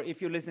cannot, or if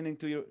you're listening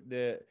to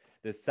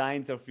the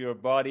signs of your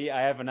body,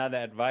 I have another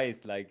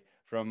advice. Like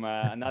from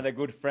another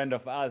good friend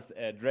of us,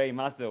 Dre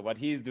Masso, what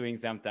he's doing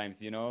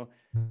sometimes, you know.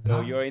 So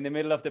you're in the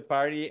middle of the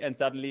party and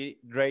suddenly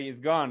Dre is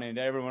gone and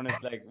everyone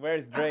is like,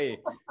 where's Dre?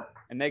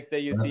 And next day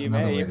you see him,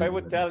 hey, if I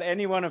would tell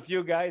any one of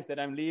you guys that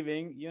I'm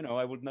leaving, you know,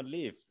 I would not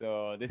leave.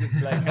 So this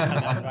is like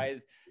an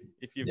advice.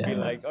 If you feel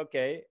like,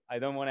 okay, I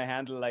don't want to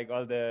handle like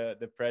all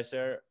the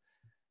pressure,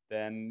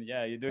 then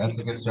yeah, you're doing. That's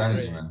a good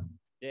strategy, man.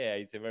 Yeah,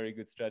 it's a very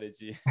good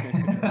strategy.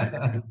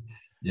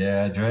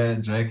 Yeah,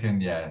 Dre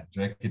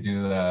could do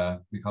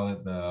we call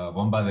it the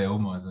bomba de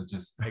humo, so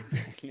just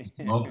exactly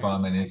smoke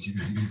bomb and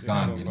he's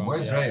gone. You know,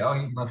 where's Dre? Oh,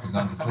 he must have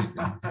gone to sleep.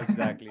 You know?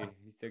 Exactly,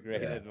 it's a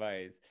great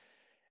advice.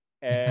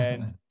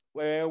 And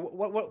well,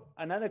 what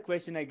another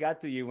question I got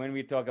to you when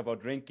we talk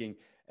about drinking,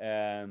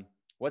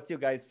 what's your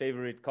guys'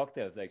 favorite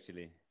cocktails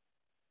actually?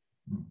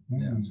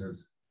 Yeah, sure.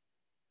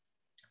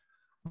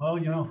 Well,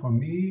 you know, for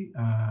me,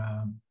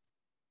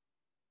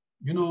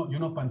 you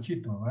know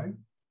Panchito, right?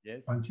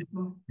 Yes.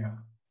 Panchito, yeah.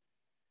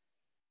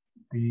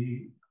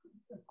 The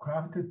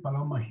crafted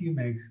paloma he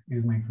makes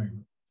is my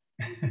favorite.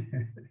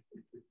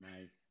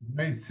 Nice.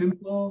 Very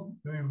simple,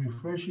 very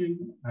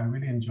refreshing. I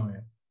really enjoy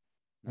it.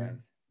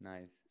 Nice,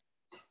 nice.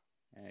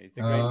 He's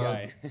a great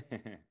guy.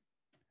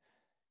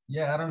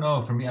 Yeah, I don't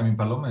know. For me, I mean,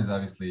 paloma is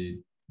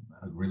obviously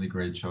a really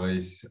great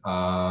choice.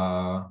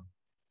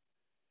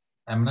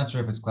 I'm not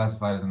sure if it's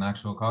classified as an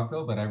actual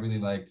cocktail, but I really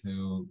like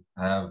to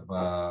have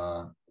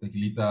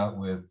tequilita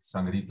with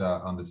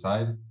sangrita on the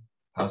side.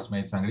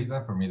 House-made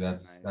sangrita, for me,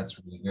 that's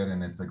really good,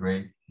 and it's a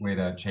great way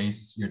to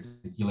chase your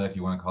tequila if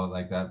you want to call it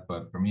like that.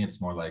 But for me,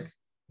 it's more like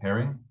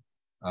pairing.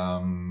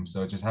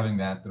 So just having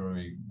that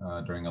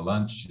during a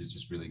lunch is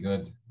just really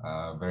good.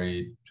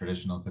 Very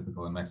traditional,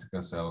 typical in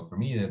Mexico. So for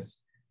me, it's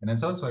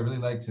also I really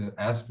like to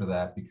ask for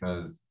that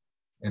because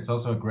it's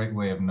also a great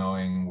way of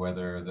knowing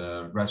whether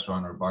the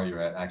restaurant or bar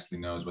you're at actually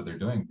knows what they're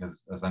doing,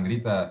 because a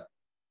sangrita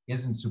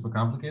isn't super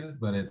complicated,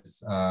 but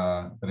it's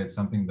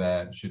something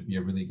that should be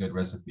a really good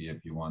recipe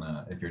if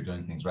you're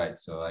doing things right.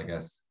 So I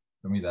guess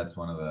for me that's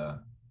one of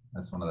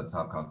the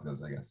top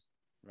cocktails, I guess.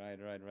 Right.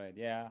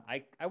 Yeah,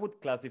 I would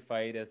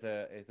classify it as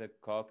a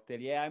cocktail.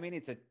 Yeah, I mean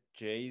it's a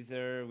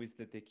chaser with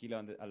the tequila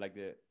on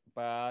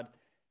but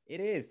it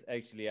is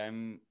actually.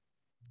 I'm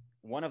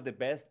one of the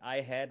best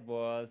I had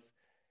was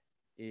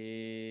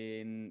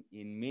in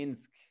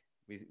Minsk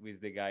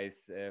with the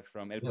guys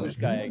from El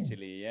Pushka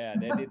actually. Yeah,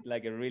 they did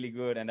like a really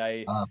good, and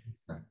I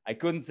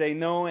couldn't say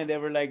no, and they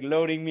were like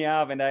loading me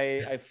up, and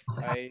I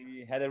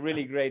had a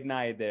really great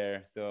night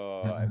there.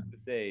 So I have to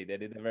say they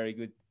did a very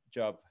good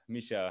job,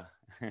 Misha.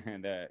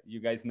 And you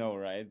guys know,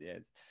 right?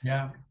 Yes.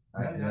 Yeah.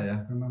 I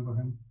remember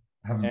him.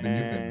 Haven't been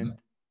here.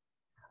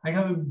 I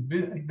haven't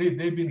been.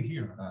 They've been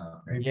here.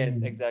 Yes,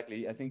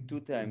 exactly. I think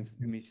 2 times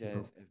Misha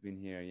has been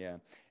here. Yeah.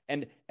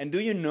 And do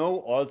you know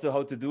also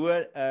how to do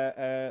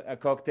a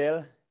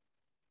cocktail?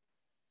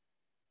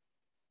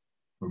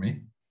 For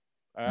me?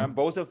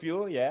 Both of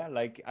you, yeah.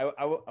 Like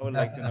I would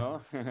like to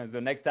know. So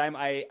next time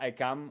I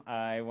come,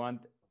 I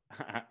want.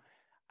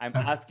 I'm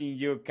asking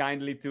you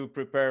kindly to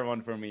prepare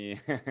one for me.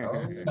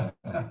 Oh yeah,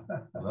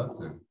 I'd love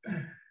to.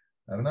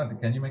 I don't know.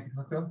 Can you make a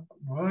cocktail?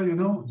 Well, you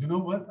know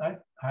what?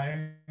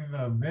 I've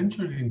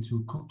ventured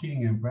into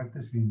cooking and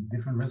practicing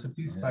different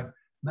recipes, but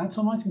not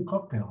so much in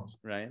cocktails.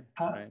 Right.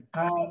 I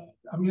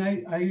mean,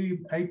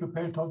 I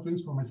prepare tall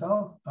drinks for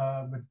myself,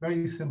 but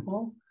very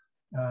simple.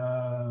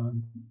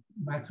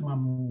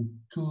 Maximum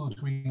 2 or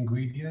 3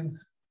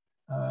 ingredients.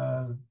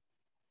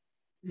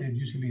 It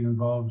usually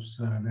involves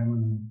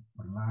lemon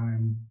or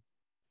lime.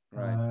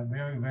 Right.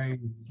 Very, very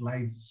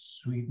slight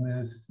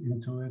sweetness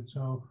into it.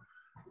 So,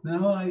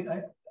 no,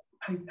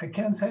 I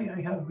can't say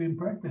I have been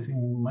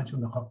practicing much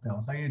on the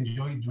cocktails. I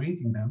enjoy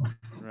drinking them.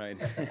 Right.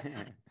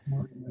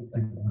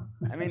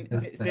 I mean,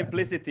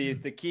 simplicity is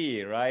the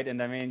key, right?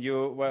 And I mean,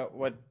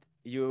 what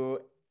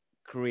you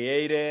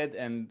created,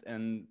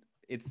 and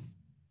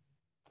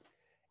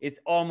it's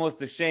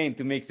almost a shame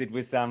to mix it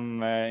with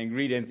some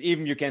ingredients.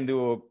 Even you can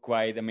do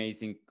quite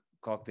amazing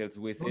cocktails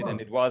with it. And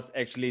it was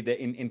actually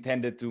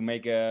intended to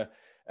make a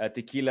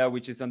tequila,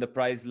 which is on the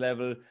price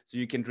level, so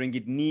you can drink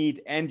it neat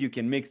and you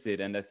can mix it.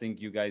 And I think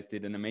you guys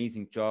did an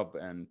amazing job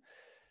and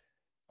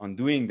on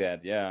doing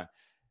that. Yeah.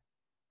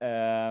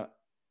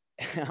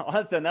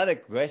 Also, another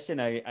question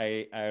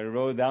I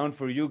wrote down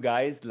for you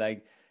guys,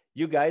 like,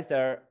 you guys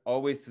are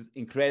always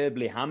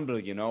incredibly humble,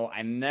 you know.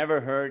 I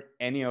never heard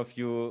any of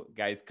you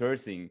guys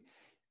cursing.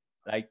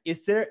 Like,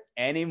 is there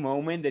any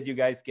moment that you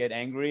guys get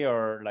angry,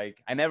 or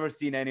like, I never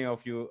seen any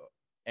of you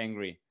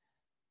angry?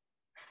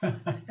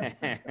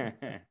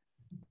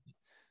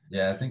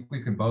 Yeah, I think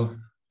we can both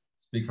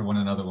speak for one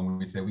another when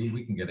we say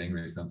we can get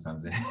angry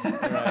sometimes.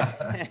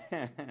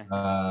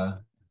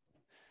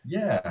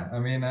 Yeah, I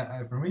mean,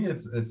 for me,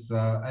 it's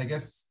I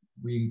guess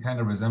we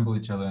kind of resemble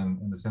each other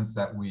in the sense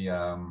that we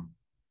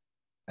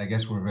I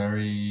guess we're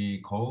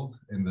very cold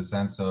in the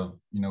sense of,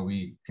 you know,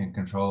 we can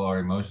control our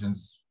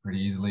emotions pretty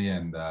easily,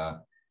 and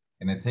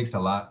it takes a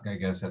lot, I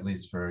guess, at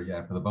least for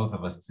the both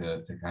of us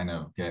to kind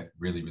of get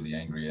really, really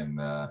angry. And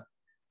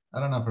I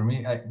don't know. For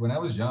me, when I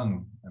was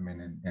young, I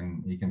mean,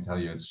 and he can tell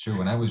you it's true.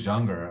 When I was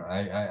younger,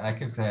 I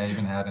could say I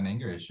even had an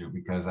anger issue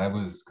because I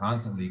was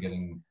constantly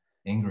getting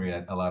angry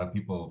at a lot of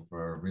people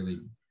for really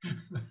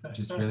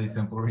just really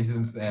simple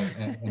reasons,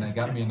 and it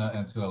got me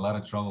into a lot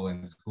of trouble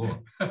in school.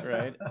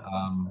 Right.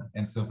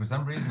 And so for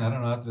some reason, I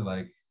don't know, after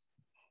like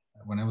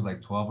when I was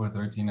like 12 or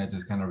 13, I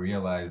just kind of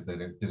realized that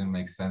it didn't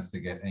make sense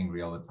to get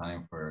angry all the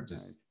time for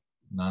just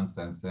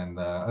nonsense. And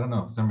I don't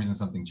know, for some reason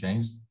something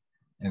changed.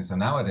 And so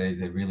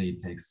nowadays it really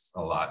takes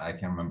a lot. I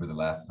can't remember the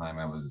last time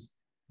I was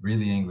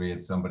really angry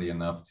at somebody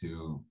enough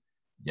to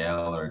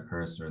yell or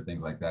curse or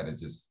things like that.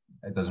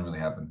 It doesn't really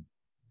happen.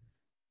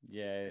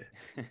 Yeah.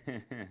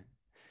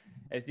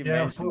 As you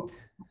Yeah, mentioned.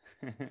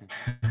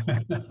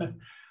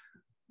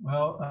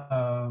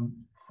 well,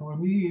 for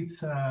me,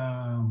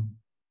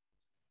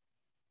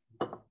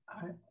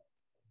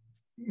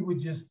 it would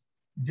just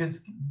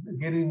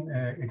getting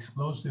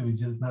explosive is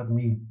just not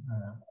me.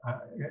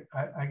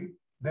 I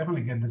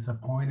definitely get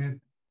disappointed.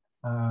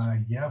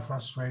 Yeah,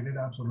 frustrated,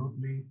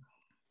 absolutely.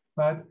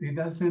 But it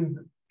doesn't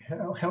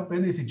help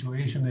any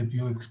situation if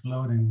you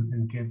explode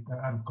and get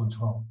out of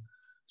control.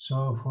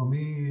 So for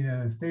me,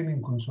 staying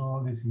in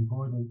control is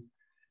important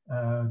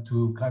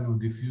to kind of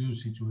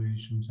diffuse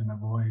situations and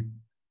avoid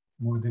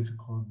more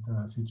difficult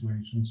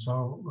situations.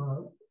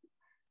 So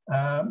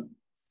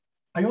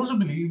I also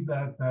believe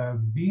that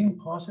being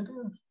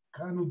positive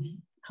kind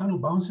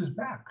of bounces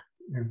back.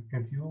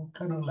 If you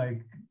kind of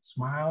like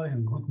smile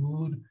in good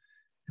mood,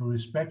 you're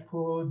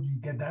respectful, you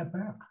get that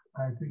back.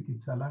 I think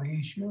it's a lot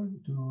easier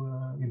to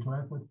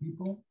interact with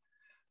people,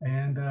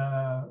 and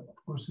of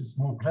course, it's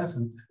more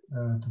pleasant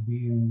to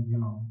be in,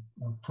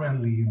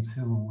 friendly and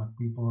civil with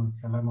people.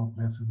 It's a lot more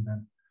pleasant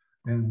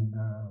than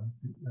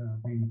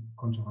being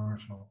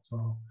controversial.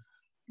 So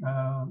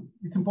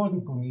it's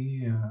important for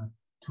me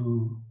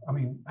I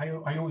mean,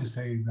 I always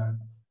say that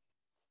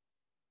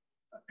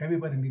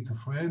everybody needs a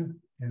friend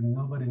and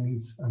nobody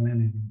needs an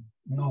enemy.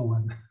 No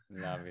one.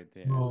 Love it.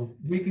 Yeah. So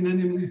making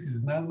enemies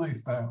is not my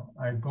style.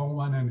 I don't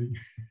want any.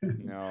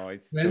 No,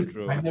 it's so Friends,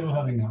 true. I never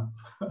have enough.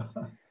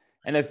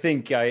 And I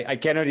think I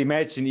cannot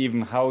imagine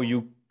even how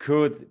you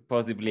could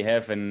possibly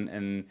have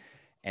an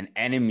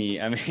enemy.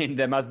 I mean,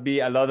 there must be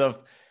a lot of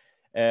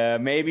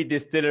maybe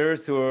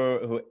distillers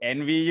who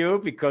envy you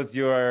because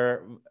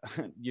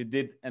you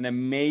did an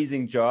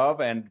amazing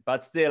job,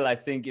 but still I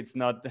think it's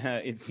not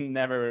it's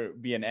never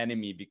be an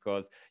enemy,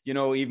 because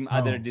even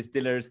other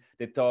distillers,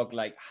 they talk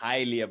like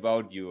highly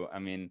about you. I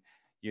mean,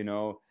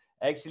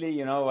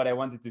 actually, what I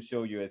wanted to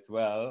show you as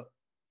well,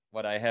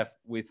 what I have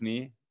with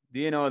me. Do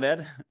you know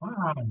that?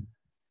 Wow,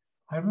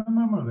 I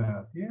remember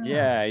that. Yeah.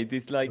 Yeah, it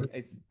is like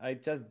I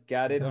just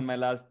got it on my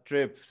last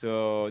trip.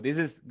 So this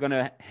is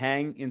gonna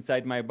hang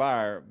inside my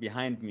bar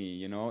behind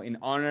me, in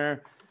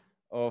honor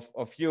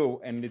of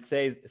you. And it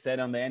said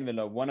on the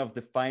envelope, one of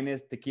the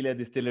finest tequila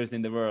distillers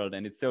in the world.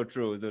 And it's so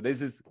true. So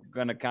this is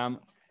gonna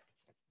come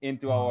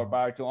into our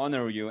bar to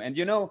honor you. And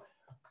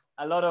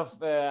a lot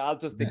of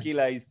Altos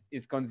Tequila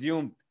is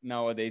consumed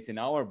nowadays in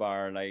our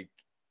bar. Like,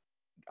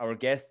 our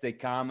guests, they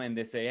come and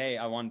they say, hey,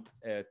 I want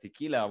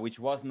tequila, which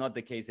was not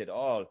the case at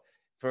all.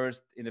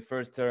 In the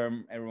first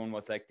term, everyone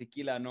was like,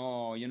 tequila,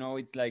 no,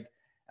 it's like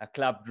a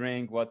club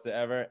drink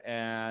whatsoever.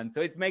 And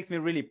so it makes me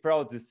really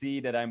proud to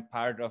see that I'm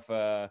part of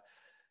an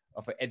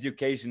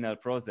educational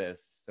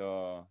process.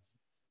 So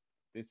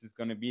this is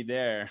going to be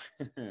there.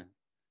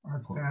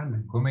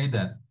 Outstanding. Who made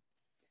that?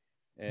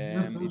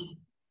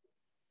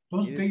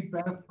 Those date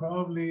back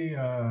probably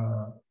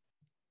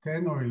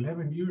 10 or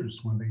 11 years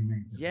when they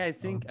made it. Yeah,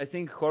 I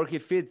think Jorge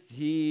Fitz,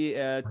 he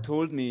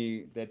told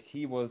me that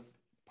he was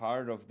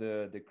part of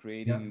the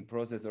creating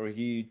process, or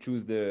he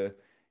chose it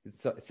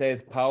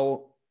says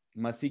Pau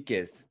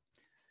Masiques.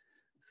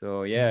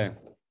 So yeah,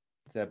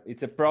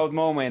 it's a proud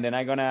moment, and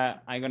I'm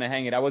gonna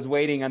hang it. I was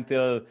waiting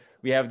until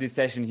we have this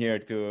session here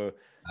to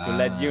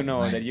let you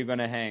know that you're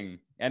gonna hang.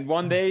 And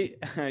one day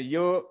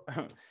you,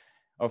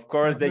 of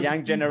course, the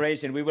young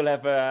generation, we will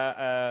have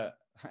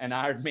an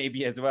art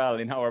maybe as well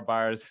in our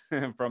bars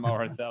from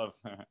ourselves.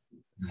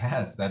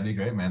 Yes, that'd be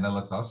great, man. That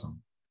looks awesome.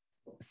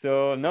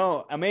 So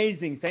no,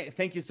 amazing.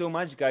 Thank you so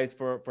much, guys,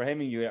 for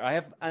having you here. I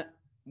have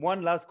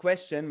one last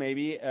question,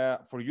 maybe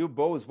for you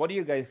both. What do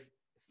you guys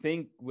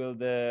think will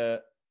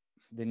the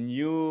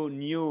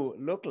new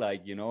look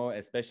like?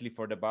 Especially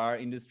for the bar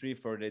industry,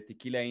 for the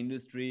tequila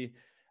industry,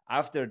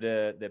 after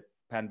the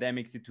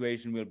pandemic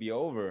situation will be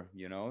over.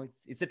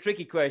 It's a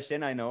tricky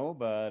question, I know,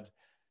 but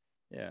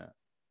yeah.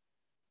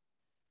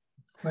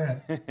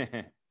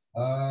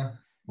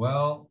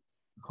 Well,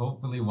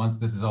 hopefully once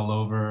this is all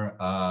over,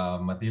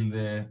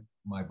 Matilde,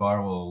 my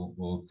bar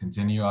will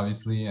continue,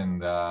 obviously,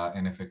 and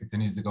if it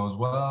continues to go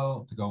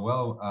well,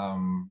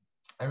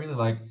 I really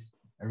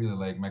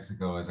like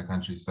Mexico as a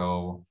country.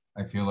 So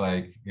I feel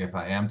like if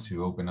I am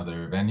to open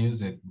other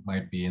venues, it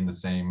might be in the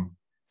same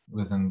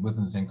within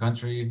the same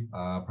country,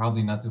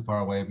 probably not too far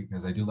away,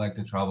 because I do like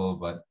to travel,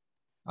 but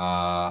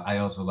I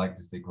also like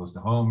to stay close to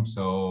home.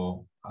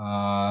 So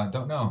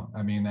don't know.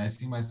 I mean, I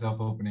see myself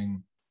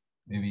opening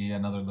maybe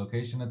another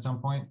location at some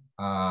point.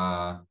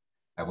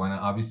 I want to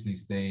obviously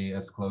stay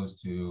as close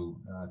to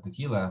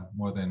tequila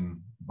more than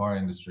bar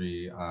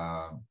industry.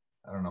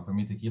 I don't know, for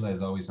me, tequila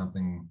is always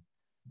something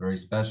very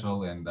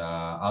special, and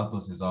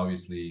Altos is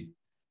obviously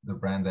the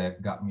brand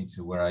that got me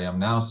to where I am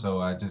now. So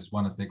I just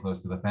want to stay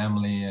close to the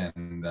family,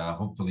 and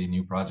hopefully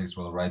new projects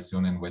will arise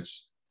soon in which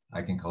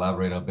I can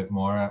collaborate a bit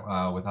more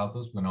with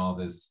Altos when all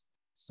this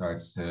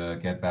starts to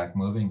get back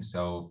moving.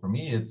 So for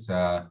me, it's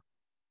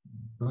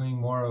doing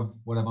more of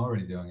what I'm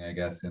already doing, I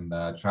guess, and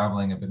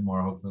traveling a bit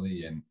more,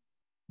 hopefully,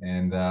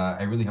 and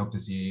I really hope to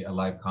see a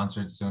live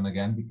concert soon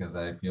again, because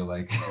I feel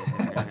like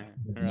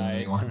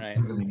right, right.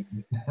 really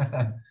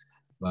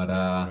but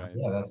right.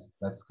 yeah,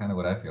 that's kind of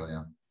what I feel.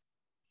 Yeah.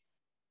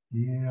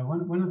 Yeah,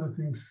 one of the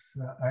things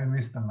I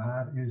missed a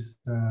lot is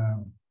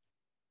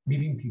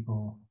meeting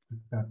people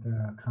that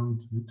come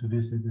to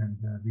visit, and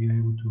being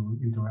able to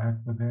interact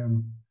with them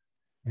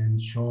and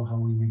show how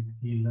we make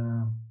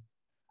tequila.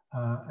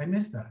 I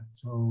miss that.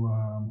 So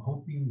I'm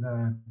hoping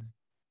that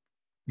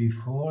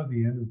before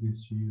the end of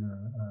this year,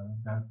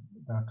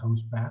 that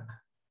comes back,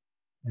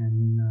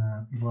 and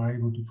people are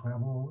able to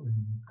travel and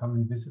come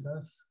and visit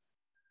us.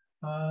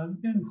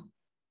 Then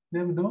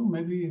never know,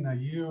 maybe in a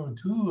year or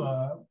two,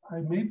 I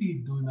may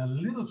be doing a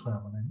little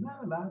traveling,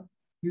 not a lot.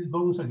 These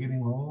bones are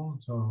getting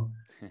old, so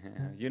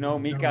you know,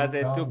 mi casa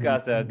es tu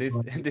casa. This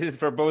is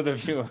for both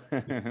of you.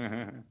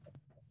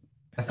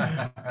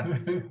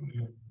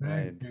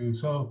 Thank you.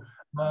 So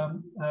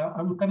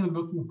I'm kind of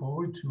looking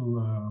forward to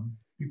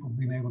people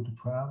being able to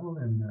travel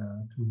and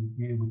to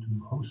be able to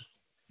host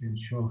and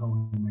show how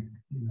we make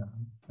tequila.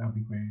 That'd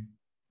be great.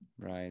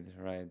 Right,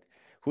 right.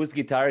 Whose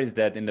guitar is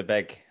that in the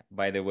back,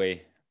 by the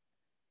way?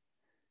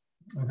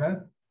 What's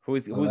that?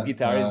 Whose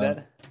guitar is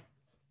that?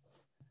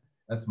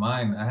 That's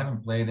mine. I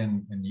haven't played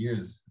in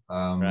years.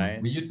 Right.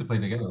 We used to play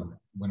together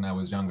when I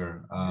was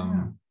younger.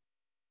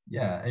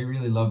 Yeah, I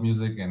really love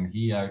music, and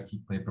he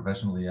played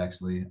professionally,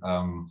 actually.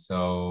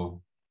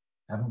 So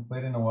I haven't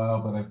played in a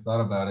while, but I've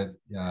thought about it.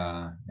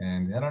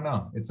 And I don't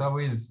know. It's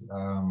always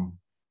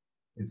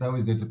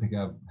good to pick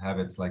up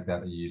habits like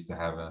that you used to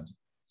have.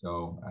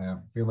 So I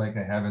feel like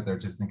I have it there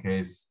just in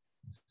case,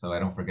 so I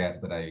don't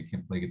forget that I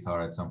can play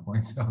guitar at some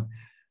point. So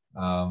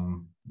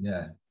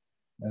yeah,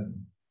 I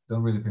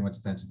don't really pay much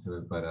attention to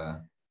it, but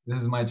this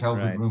is my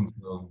childhood room.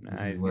 So this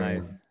is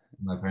where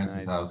my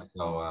parents' house.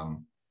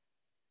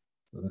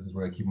 So this is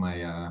where I keep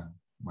my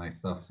my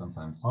stuff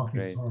sometimes.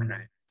 Okay,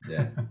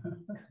 yeah.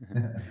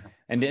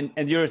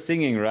 and you're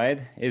singing, right,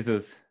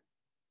 Jesus?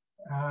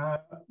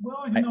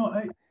 Well, you know,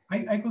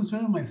 I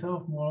consider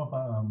myself more of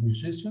a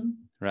musician.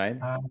 Right.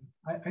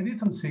 I did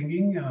some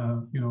singing,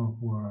 you know,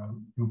 for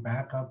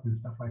backup and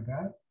stuff like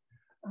that.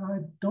 I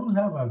don't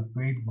have a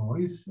great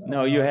voice.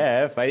 No, you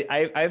have.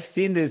 I've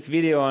seen this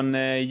video on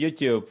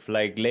YouTube,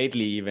 like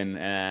lately even,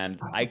 and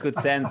I could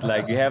sense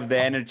like you have the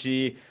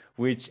energy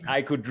which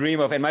I could dream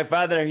of. And my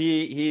father,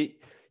 he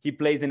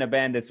plays in a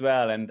band as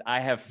well, and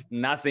I have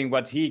nothing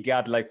what he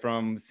got like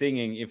from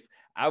singing. If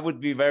I would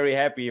be very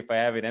happy if I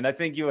have it, and I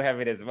think you have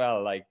it as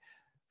well. Like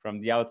from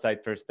the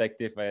outside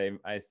perspective,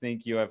 I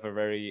think you have a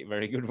very,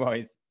 very good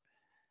voice.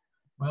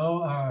 Well,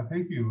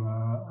 thank you.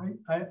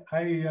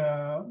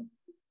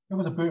 There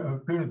was a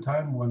period of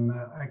time when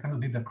I kind of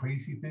did the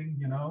crazy thing,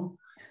 you know,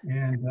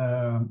 and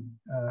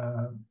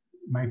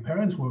my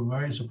parents were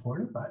very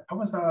supportive. I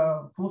was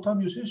a full-time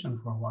musician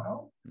for a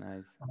while.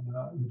 Nice.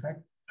 In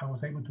fact, I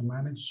was able to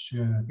manage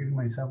getting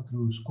myself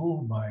through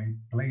school by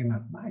playing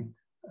at night,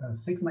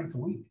 6 nights a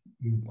week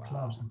in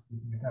clubs and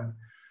things like that.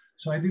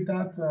 So I did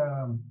that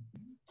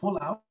full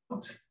out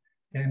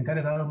and got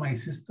it out of my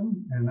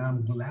system, and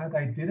I'm glad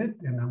I did it,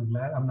 and I'm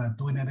glad I'm not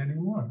doing it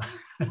anymore.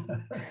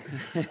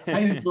 I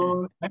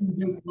enjoy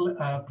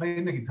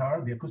playing the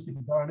guitar, the acoustic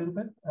guitar a little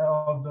bit,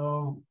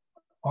 although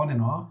on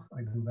and off,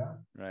 I do that.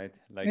 Right,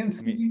 like and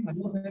singing a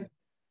little bit.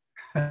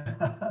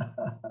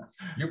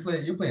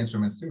 You play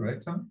instruments too,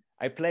 right, Tom?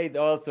 I played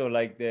also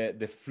like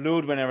the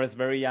flute when I was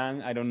very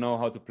young. I don't know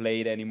how to play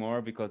it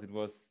anymore because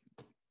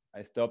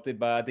I stopped it,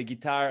 but the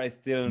guitar, I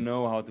still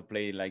know how to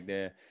play like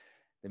the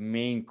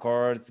main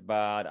chords,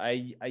 but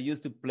I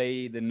used to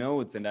play the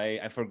notes and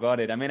I forgot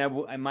it. I mean,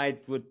 I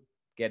might would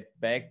get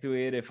back to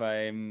it if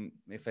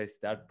I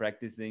start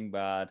practicing,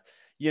 but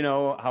you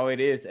know how it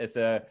is as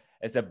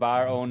a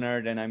bar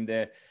owner. Then I'm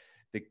the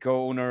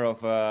co-owner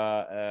of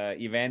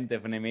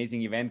an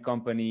amazing event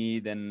company.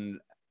 Then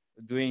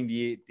doing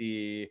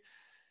the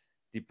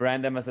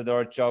brand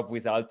ambassador job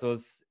with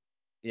Altos.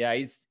 Yeah,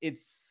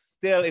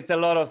 it's a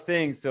lot of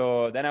things.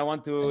 So then I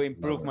want to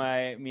improve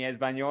mi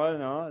español,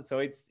 no? So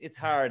it's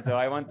hard. So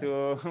I want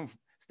to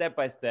step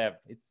by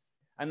step.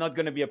 I'm not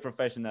going to be a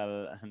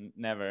professional,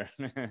 never.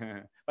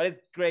 But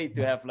it's great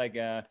to have like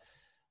a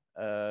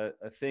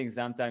thing.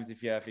 Sometimes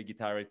if you have a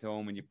guitar at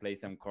home and you play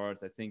some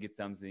chords, I think it's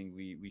something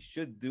we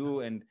should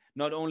do, and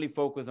not only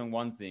focus on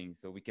one thing.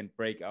 So we can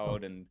break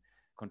out and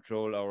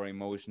control our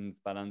emotions,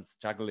 balance,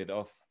 juggle it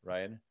off,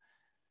 right?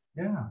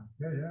 Yeah.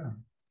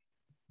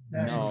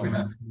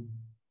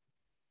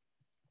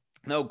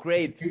 No,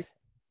 great.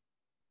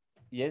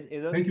 Yes,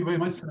 Edo? Thank you very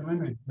much,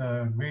 Simon. It's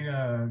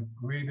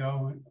great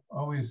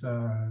always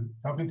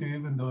talking to you,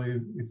 even though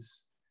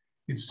it's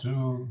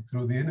through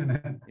the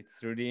internet. It's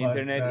through the But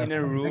internet in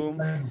a hope next room.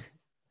 time,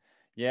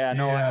 Yeah,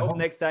 no, I yeah, hope hope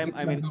next time, next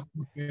I time mean,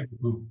 we'll be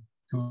able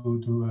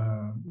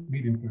to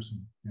meet in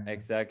person. Yeah.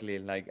 exactly.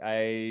 Like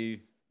I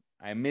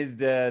miss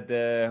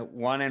the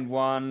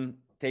one-on-one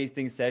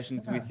tasting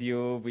sessions Yeah, with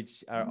you,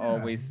 which are yeah,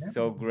 always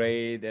so definitely.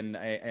 great, and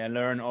I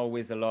learn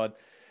always a lot.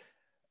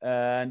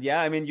 And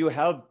yeah, I mean, you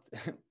helped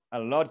a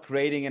lot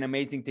creating an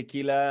amazing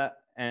tequila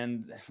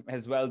and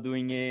as well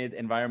doing it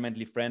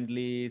environmentally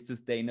friendly,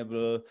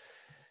 sustainable.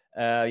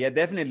 Yeah,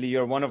 definitely,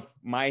 you're one of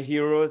my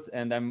heroes,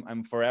 and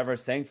I'm forever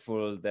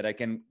thankful that I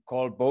can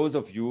call both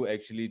of you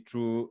actually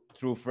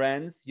true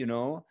friends, you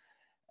know.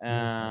 Yes.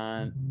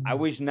 And I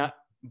wish not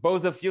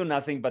both of you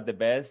nothing but the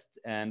best.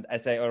 And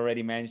as I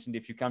already mentioned,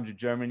 if you come to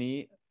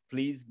Germany,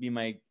 please be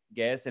my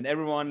guest. And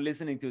everyone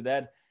listening to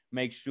that,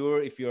 make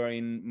sure if you're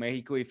in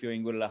Mexico, if you're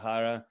in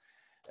Guadalajara,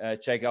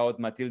 check out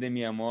Matilde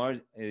Mi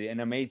Amor, an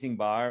amazing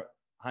bar.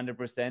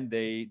 100%.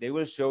 They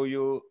will show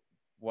you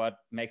what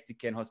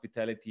Mexican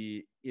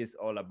hospitality is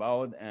all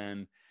about.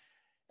 And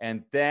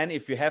then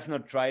if you have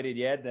not tried it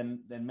yet, then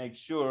make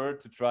sure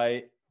to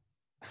try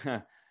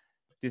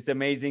this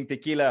amazing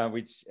tequila,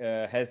 which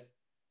has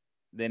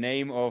the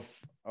name of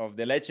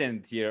the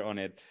legend here on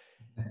it.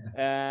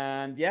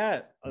 And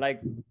yeah,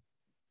 like,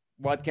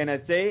 what can I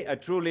say?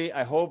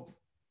 I hope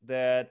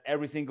that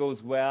everything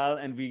goes well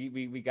and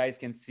we guys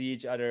can see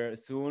each other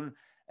soon.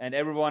 And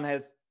everyone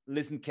has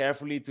listened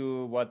carefully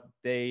to what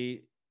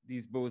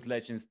these both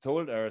legends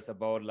told us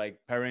about, like,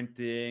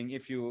 parenting.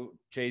 If you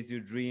chase your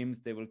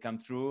dreams, they will come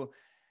true.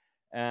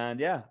 And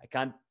yeah, I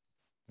can't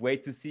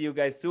wait to see you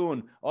guys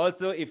soon.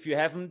 Also, if you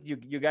haven't,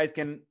 you guys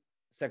can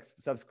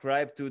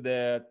subscribe to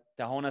the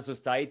Tahona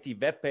Society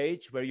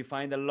webpage, where you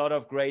find a lot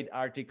of great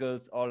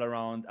articles all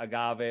around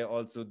agave,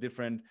 also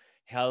different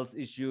health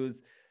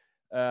issues.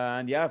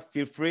 And yeah,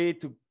 feel free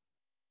to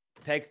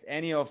text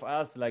any of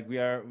us. Like, we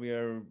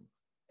are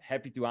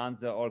happy to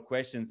answer all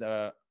questions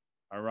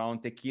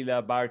around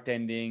tequila,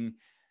 bartending.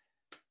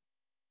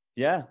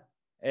 Yeah.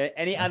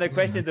 Any other Absolutely, man.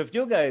 questions of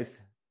you guys?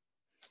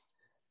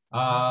 No,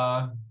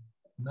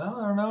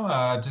 I don't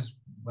know. Just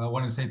I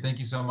wanted to say thank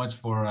you so much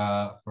for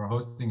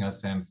hosting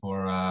us and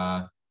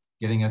for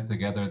getting us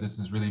together. This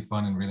is really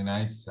fun and really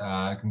nice.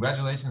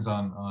 Congratulations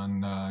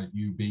on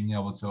you being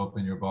able to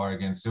open your bar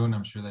again soon.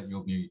 I'm sure that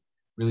you'll be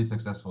really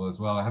successful as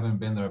well. I haven't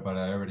been there, but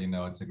I already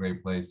know it's a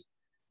great place.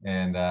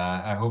 And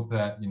I hope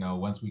that, you know,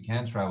 once we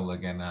can travel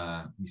again,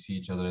 we see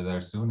each other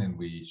there soon and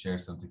we share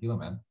some tequila,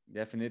 man.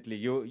 Definitely.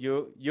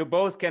 You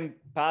both can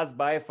pass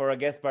by for a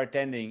guest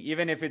bartending,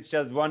 even if it's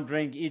just one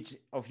drink each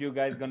of you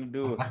guys gonna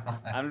do.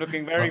 I'm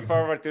looking very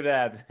forward to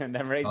that, and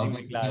I'm I'll raising my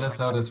make glass. tequila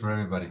sodas for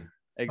everybody.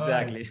 All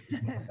right. Exactly.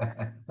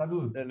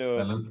 Salud. Salud.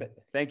 Salud.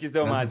 Thank you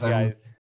so Gracias, much, Simon. guys.